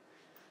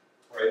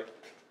 Right?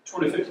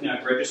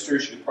 259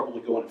 registers, you could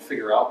probably go in and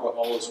figure out what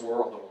all those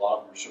were, although a lot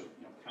of them are sort of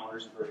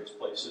counters in various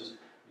places.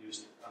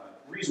 Used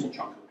a reasonable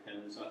chunk of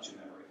pins, not too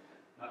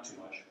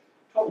much.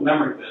 Total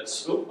memory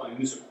bits, I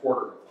used a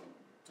quarter of them.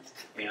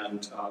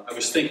 And I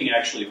was thinking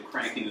actually of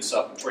cranking this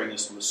up and turning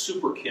this to a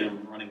super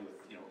KIM running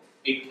with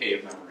 8K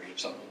of memory or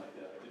something like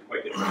that. I didn't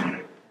quite get around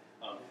it.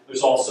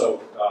 There's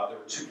also, there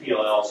were 2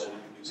 PLLs, I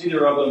didn't use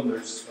either of them.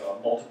 There's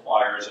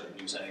multipliers, I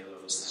didn't use any of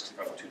those. The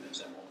 6502 didn't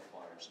have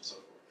multipliers and so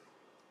forth.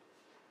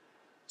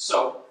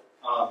 So,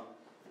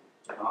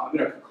 I'm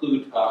going to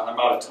conclude, I'm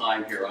out of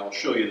time here. I will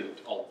show you,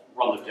 I'll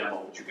run the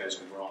demo, which you guys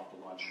can run off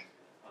to lunch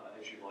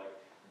as you like.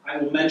 I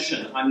will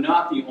mention, I'm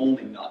not the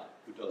only nut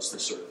who does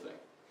this sort of thing.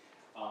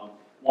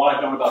 One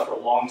I've known about for a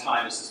long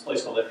time is this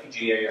place called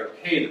FPGA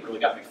Arcade that really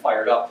got me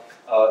fired up.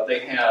 They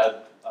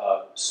had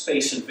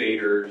Space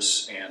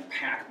Invaders and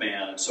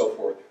Pac-Man and so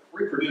forth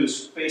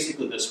reproduced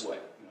basically this way.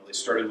 They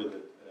started with,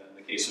 in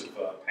the case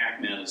of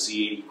Pac-Man, a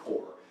Z80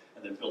 core,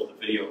 and then built the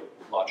video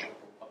logic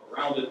up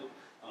around it.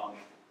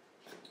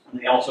 And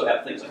they also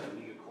have things like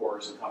Amiga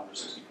cores and Commodore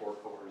 64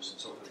 cores and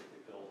so forth that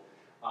they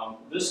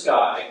built. This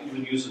guy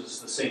even uses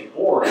the same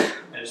board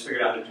and has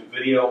figured out how to do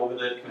video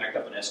with it, connect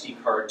up an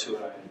SD card to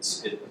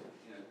it.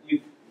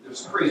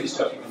 There's crazy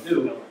stuff you can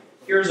do.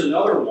 Here's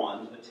another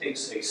one that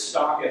takes a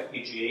stock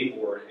FPGA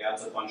board,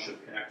 adds a bunch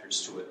of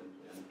connectors to it,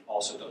 and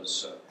also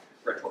does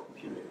retro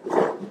computing.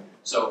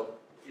 So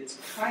it's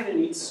kind of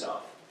neat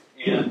stuff,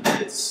 and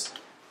it's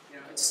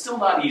still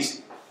not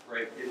easy,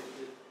 right?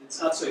 It's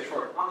not so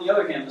short. On the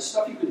other hand, the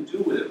stuff you can do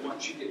with it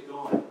once you get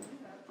going,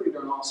 pretty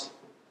darn awesome.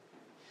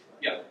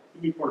 Yeah.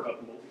 The neat part about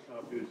the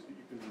multi-comp is that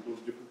you can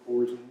load different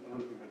cores in. I don't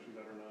know if you mentioned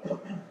that or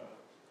not.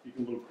 You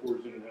can load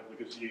cores in and have like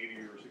a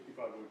Z80 or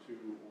 6502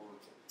 or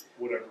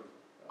whatever.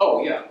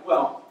 Oh yeah,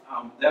 well,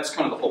 that's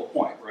kind of the whole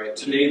point, right?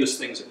 Today this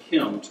thing's a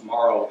KIM,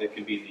 tomorrow it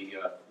can be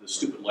the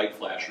stupid light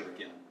flasher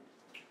again.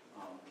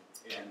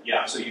 And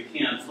yeah, so you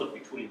can flip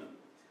between them.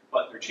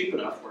 But they're cheap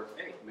enough where,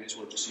 hey, you may as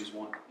well just use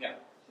one. Yeah.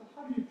 So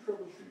how do you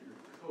troubleshoot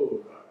your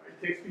code?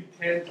 It takes me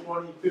 10,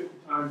 20, 50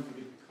 times to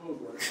get the code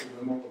right because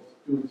I'm always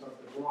doing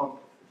something wrong.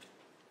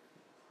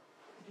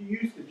 Do you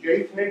use the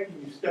JTAG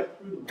and you step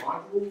through the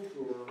modules?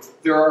 Or?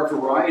 There are a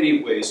variety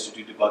of ways to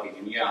do debugging,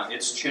 and yeah,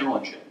 it's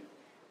challenging.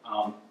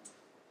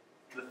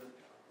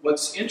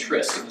 What's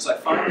interesting is I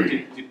find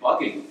that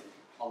debugging,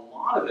 a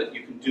lot of it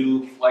you can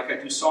do like I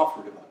do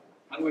software debugging.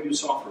 How do I do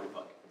software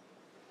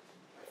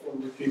debugging? Or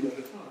routine at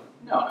a time?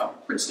 No,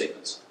 print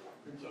statements.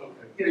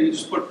 Okay. You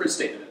just put a print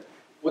statement in.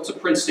 What's a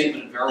print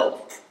statement in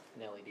Verilog?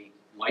 An LED.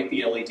 Light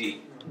the LED.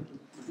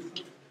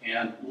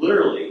 And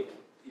literally,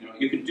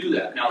 you can do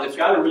that. Now, they've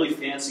got a really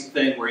fancy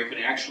thing where you can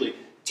actually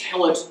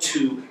tell it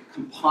to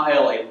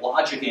compile a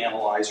logic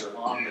analyzer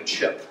on the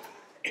chip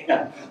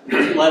and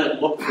let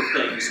it look for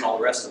things and all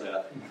the rest of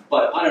that.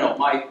 But I don't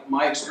know,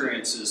 my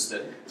experience is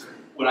that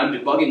when I'm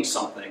debugging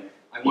something,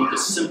 I want the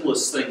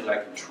simplest thing that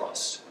I can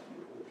trust.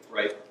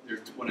 right?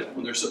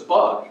 When there's a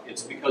bug,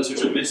 it's because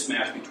there's a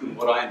mismatch between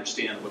what I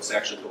understand and what's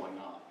actually going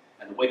on.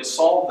 And the way to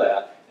solve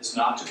that is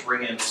not to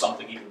bring in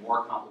something even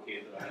more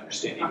complicated that I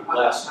understand even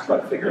less to try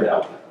to figure it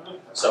out.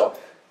 So,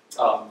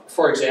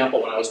 for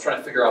example, when I was trying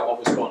to figure out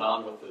what was going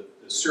on with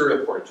the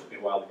serial port, it took me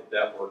a while to get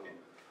that working.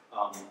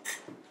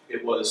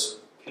 It was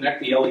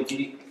connect the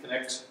LED,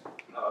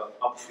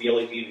 up the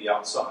LED to the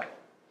outside.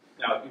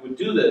 Now, you would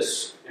do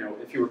this,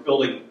 if you were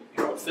building,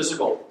 a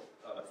physical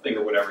thing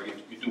or whatever, you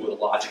do with a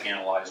logic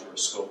analyzer or a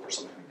scope or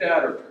something like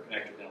that, or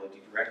connect an LED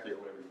directly or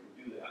whatever,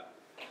 you can do that.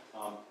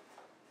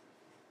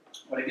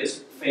 When it gets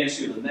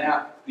fancier than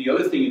that, the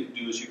other thing you can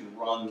do is you can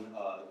run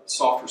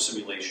software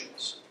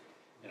simulations.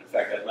 And in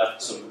fact, I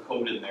left some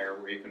code in there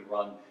where you can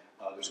run,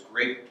 there's a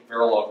great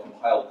Verilog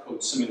compiled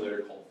code simulator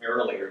called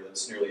Verilator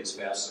that's nearly as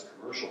fast as a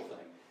commercial thing.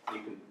 And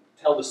you can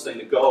tell this thing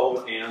to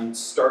go and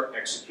start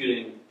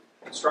executing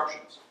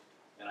instructions.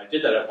 And I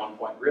did that at one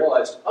point and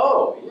realized,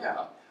 oh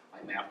yeah,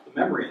 I mapped the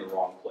memory in the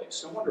wrong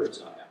place. No wonder it's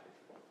not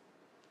happening.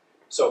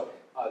 So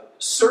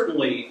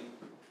certainly,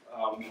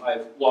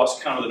 I've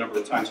lost count of the number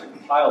of times I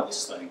compiled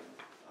this thing.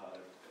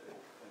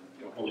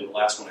 Only the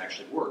last one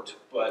actually worked,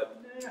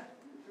 but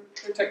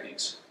they're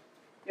techniques.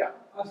 Yeah.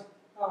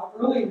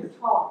 Early in your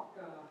talk,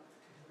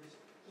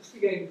 just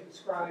beginning to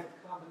describe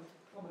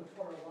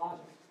combinatorial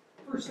logic,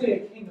 the first thing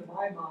that came to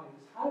my mind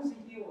is how does he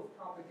deal with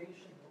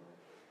propagation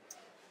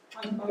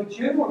delay? My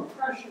general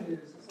impression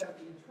is that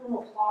the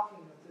internal clocking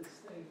of this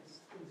thing is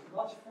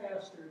much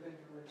faster than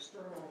your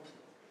external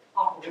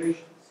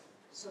operations,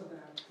 so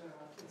that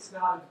it's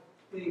not a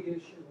big issue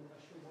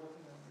unless you're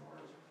working on the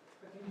margin.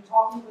 But can you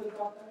talk a little bit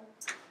about that?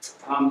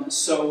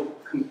 So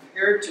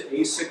compared to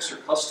ASICs or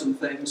custom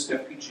things,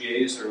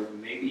 FPGAs are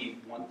maybe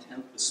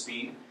 1/10 the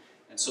speed,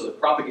 and so the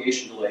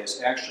propagation delay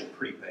is actually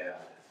pretty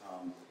bad.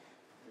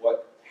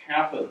 What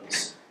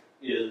happens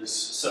is,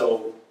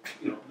 so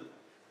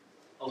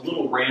a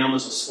little RAM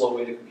is a slow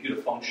way to compute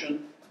a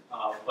function,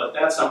 but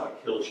that's not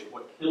what kills you.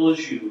 What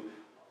kills you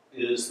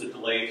is the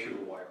delay through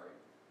the wiring,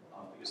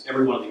 because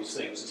every one of these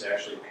things is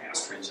actually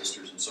past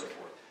transistors and so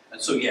forth.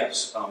 And so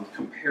yes,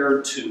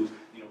 compared to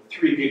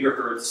 3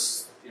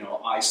 gigahertz,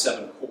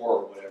 i7 core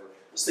or whatever,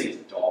 this thing is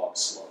dog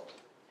slow.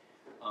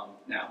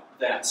 Now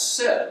that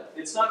said,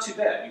 it's not too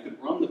bad. You could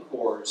run the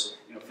cores.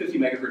 50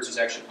 megahertz is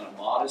actually kind of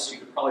modest. You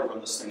could probably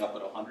run this thing up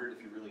at 100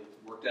 if you really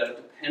worked at it,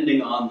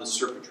 depending on the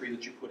circuitry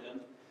that you put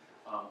in.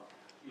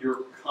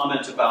 Your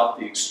comment about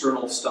the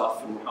external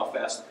stuff and how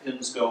fast the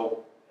pins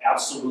go,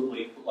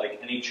 absolutely, like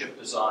any chip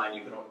design,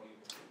 you can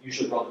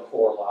usually run the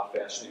core a lot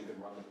faster than you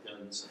can run the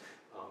pins.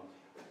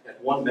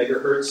 At 1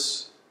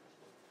 megahertz,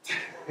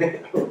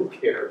 who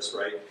cares,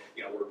 right?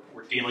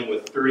 We're dealing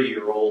with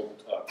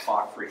 30-year-old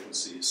clock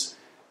frequencies,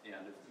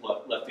 and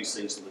left these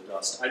things in the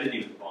dust. I didn't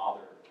even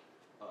bother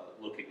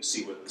looking to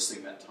see whether this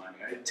thing meant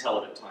timing. I didn't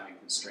tell it a timing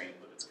constraint,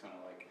 but it's kind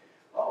of like,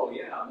 oh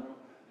yeah,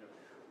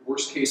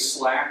 worst case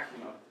slack,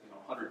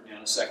 100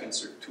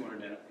 nanoseconds or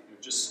 200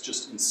 nanoseconds,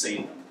 just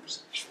insane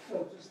numbers.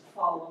 So just to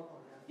follow up on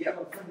that. Yeah.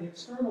 So from the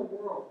external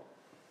world,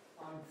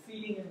 I'm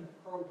feeding in the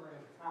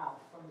program how?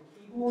 From the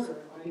keyboard, or am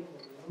I able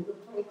to load the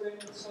program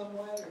in some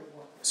way, or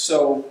what?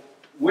 So,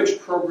 which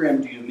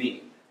program do you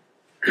mean?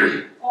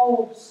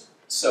 Oh,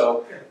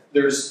 so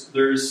there's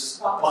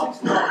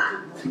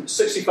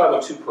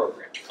 6502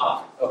 program.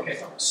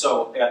 Okay.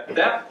 So at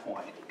that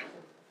point,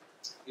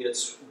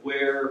 it's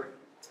where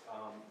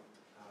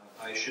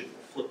I should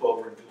flip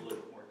over and do a little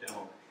bit more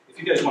demo. If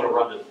you guys want to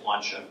run to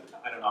lunch, I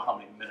don't know how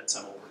many minutes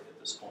I'm over at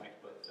this point,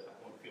 but I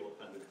won't feel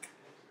offended.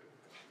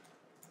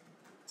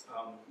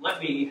 Let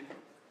me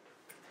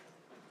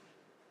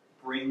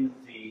bring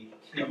the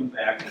KIM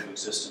back into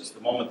existence. At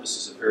the moment, this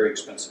is a very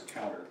expensive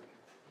counter.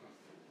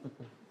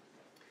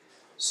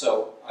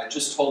 So I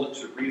just told it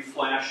to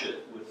reflash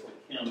it with the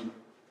KIM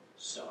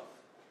stuff.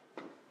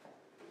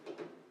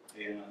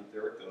 And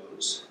there it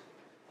goes.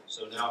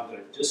 So now I'm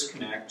going to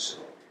disconnect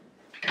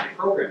the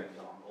programming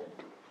dongle,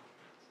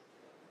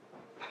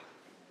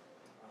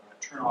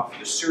 turn off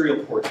the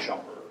serial port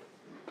jumper,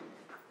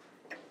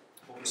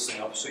 hold this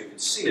thing up so you can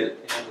see it,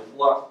 and with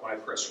luck, when I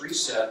press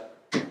reset,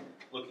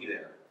 looky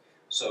there.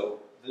 So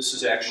this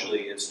is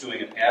actually, it's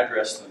doing an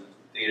address and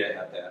the data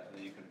at that, and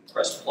then you can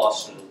press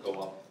plus and it'll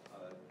go up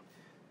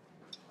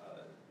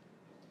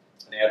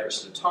an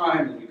address at a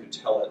time, and you can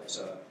tell it,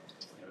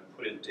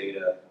 put in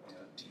data,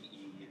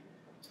 DE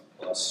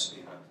plus,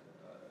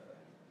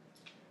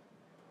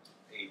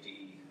 AD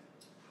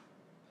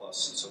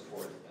plus, and so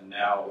forth. And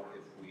now,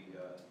 if we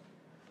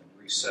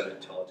reset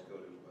it, tell it to go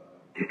to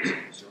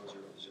 000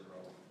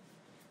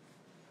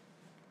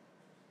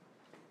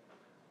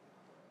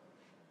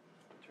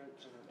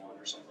 1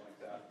 or something like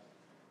that,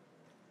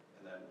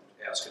 and then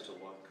ask it to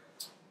look.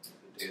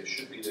 The data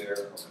should be there.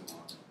 Oh, come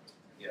on.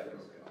 Yeah, there we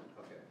go.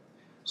 Okay.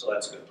 So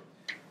that's good.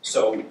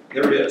 So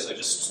there it is. I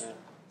just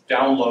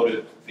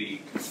downloaded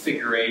the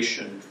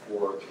configuration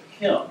for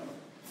KIM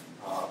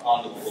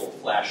onto the little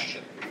flash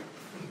chip.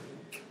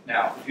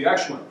 Now, if you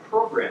actually want to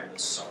program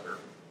this sucker,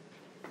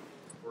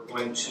 we're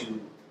going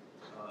to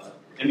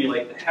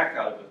emulate the heck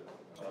out of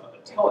a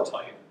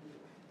teletype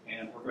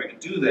And we're going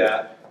to do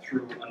that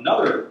through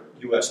another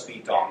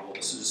USB dongle.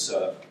 This is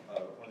one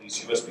of these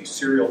USB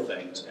serial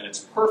things, and it's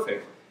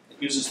perfect.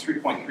 It uses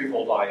 3.3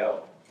 volt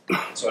I/O,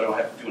 so I don't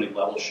have to do any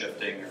level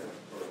shifting or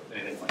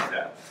anything like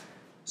that.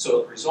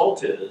 So the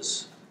result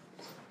is,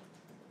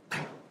 it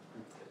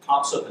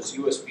pops up as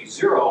USB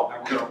 0,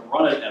 and we're going to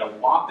run it at a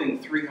whopping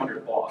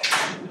 300 baud.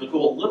 It'll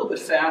go a little bit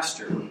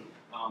faster,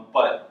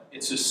 but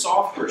it's a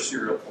software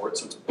serial port,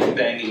 so it's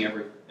banging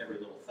every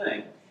little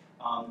thing.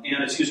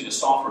 And it's using a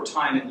software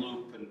timing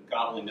loop, and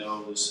God only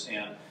knows.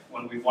 And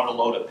when we want to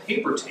load a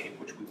paper tape,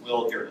 which we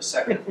will here in a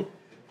second,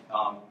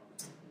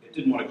 it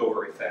didn't want to go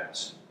very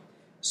fast.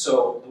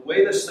 So the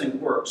way this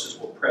thing works is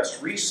we'll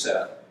press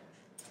reset,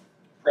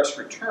 press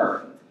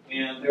return,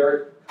 and there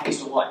it comes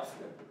to life.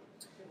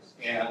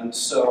 And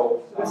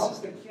so this is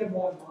the KIM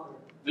 1 monitor.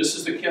 This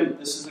is the KIM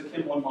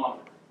 1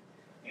 monitor.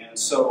 And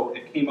so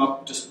it came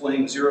up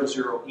displaying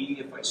 00E,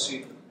 if I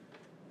see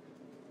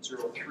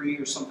 03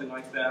 or something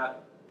like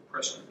that.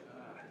 Press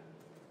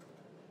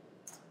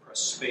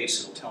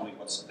space, it'll tell me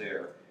what's there.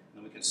 And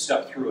then we can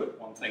step through it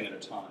one thing at a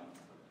time.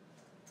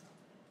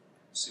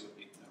 See what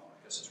the, no,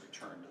 I guess it's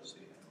return does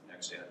the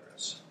next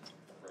address.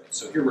 Right,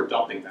 so here we're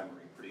dumping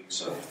memory, pretty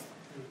exciting.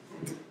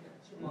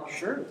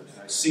 Sure.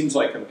 It seems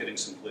like I'm getting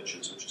some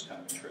glitches, which is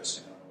kind of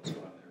interesting. I don't know what's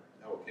going on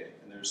there. Okay,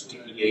 and there's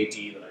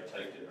DEAD that I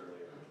typed in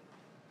earlier.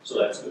 So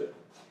that's good.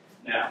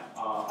 Now,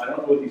 I don't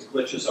know what these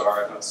glitches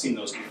are. I've not seen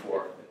those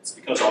before. It's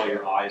because all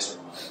your eyes are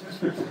on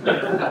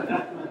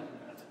it.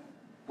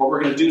 What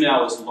we're going to do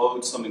now is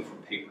load something from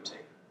paper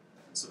tape.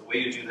 And so the way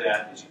you do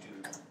that is you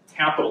do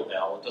capital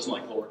L. It doesn't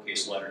like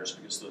lowercase letters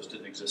because those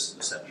didn't exist in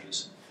the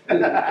 70s.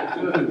 Going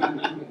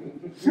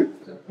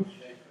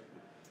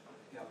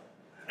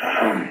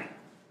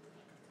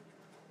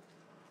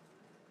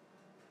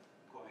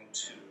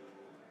to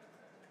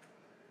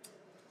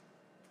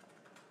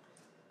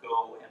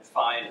go and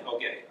find,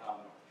 okay,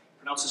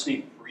 pronounce his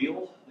name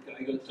Breel, the guy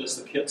who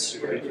does the kits.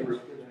 Right?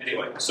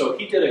 Anyway, so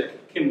he did a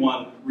KIM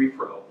 1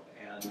 repro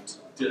and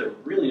did a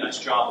really nice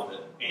job of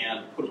it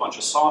and put a bunch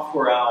of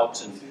software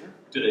out and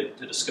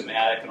did a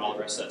schematic and all the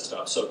rest of that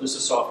stuff. So this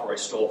is software I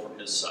stole from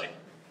his site,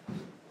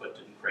 but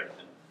didn't credit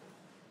him.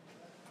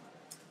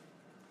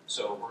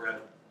 So we're going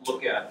to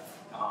look at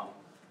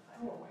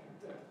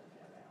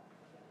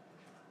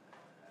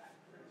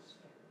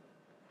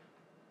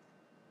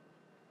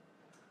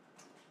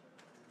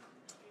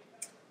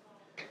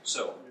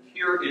so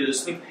here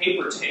is the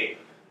paper tape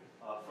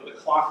for the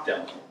clock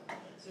demo.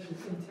 It's in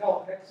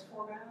Intel X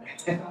format?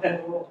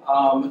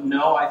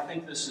 No, I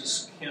think this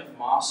is Kent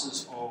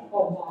Moss's own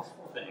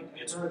thing.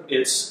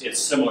 It's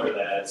similar to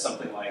that. It's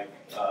something like,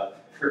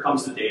 here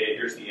comes the data,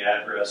 here's the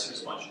address,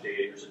 here's a bunch of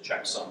data, here's a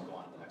checksum, go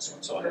on to the next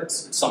one. So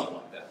it's something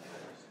like that.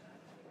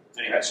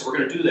 Anyway, so we're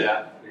going to do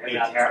that. They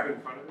have a tab in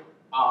front of it?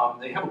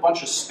 They have a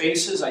bunch of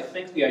spaces. I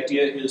think the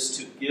idea is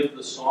to give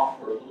the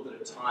software a little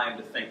bit of time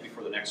to think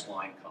before the next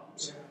line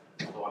comes,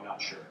 although I'm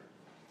not sure.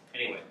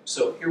 Anyway,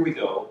 so here we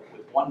go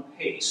with one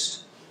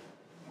paste.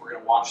 We're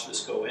going to watch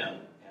this go in and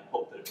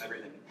hope that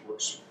everything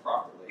works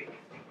properly.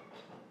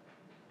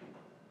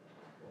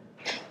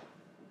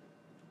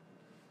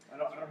 I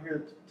don't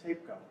hear the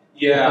tape go.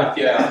 Yeah.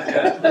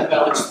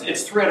 Well,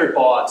 it's 300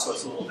 baud, so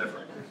it's a little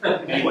different.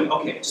 Anyway,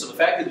 okay, so the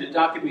fact that it did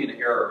not give me an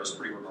error is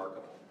pretty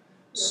remarkable.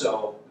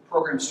 So the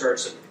program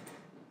starts at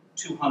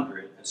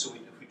 200, and so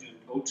if we do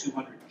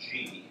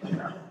O200G,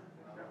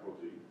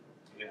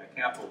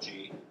 capital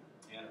G,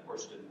 and of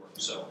course it didn't work.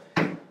 So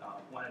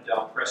when in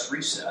doubt, press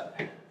reset.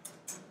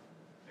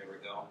 There we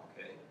go,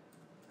 okay.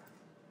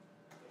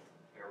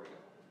 There we go.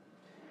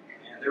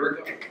 And there we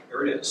go,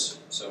 there it is.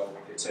 So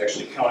it's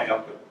actually counting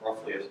up at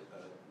roughly a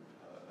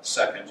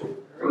second for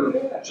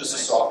just a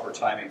software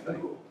timing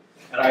thing.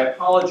 And I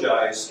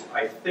apologize,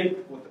 I think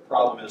what the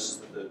problem is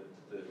that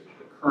the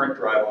current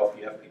drive off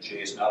the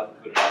FPGA is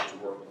not good enough to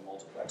work with a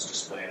multiplex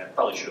display, and I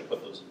probably should have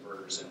put those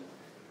inverters in to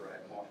drive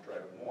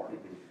it more.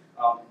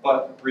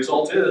 But the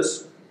result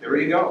is, there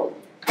you go.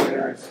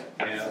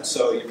 And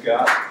so you've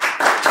got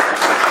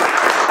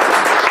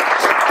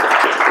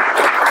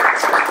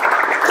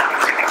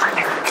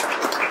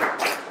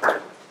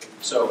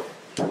so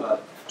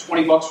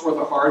 $20 worth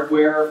of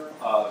hardware,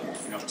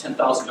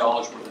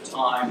 $10,000 worth of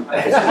time.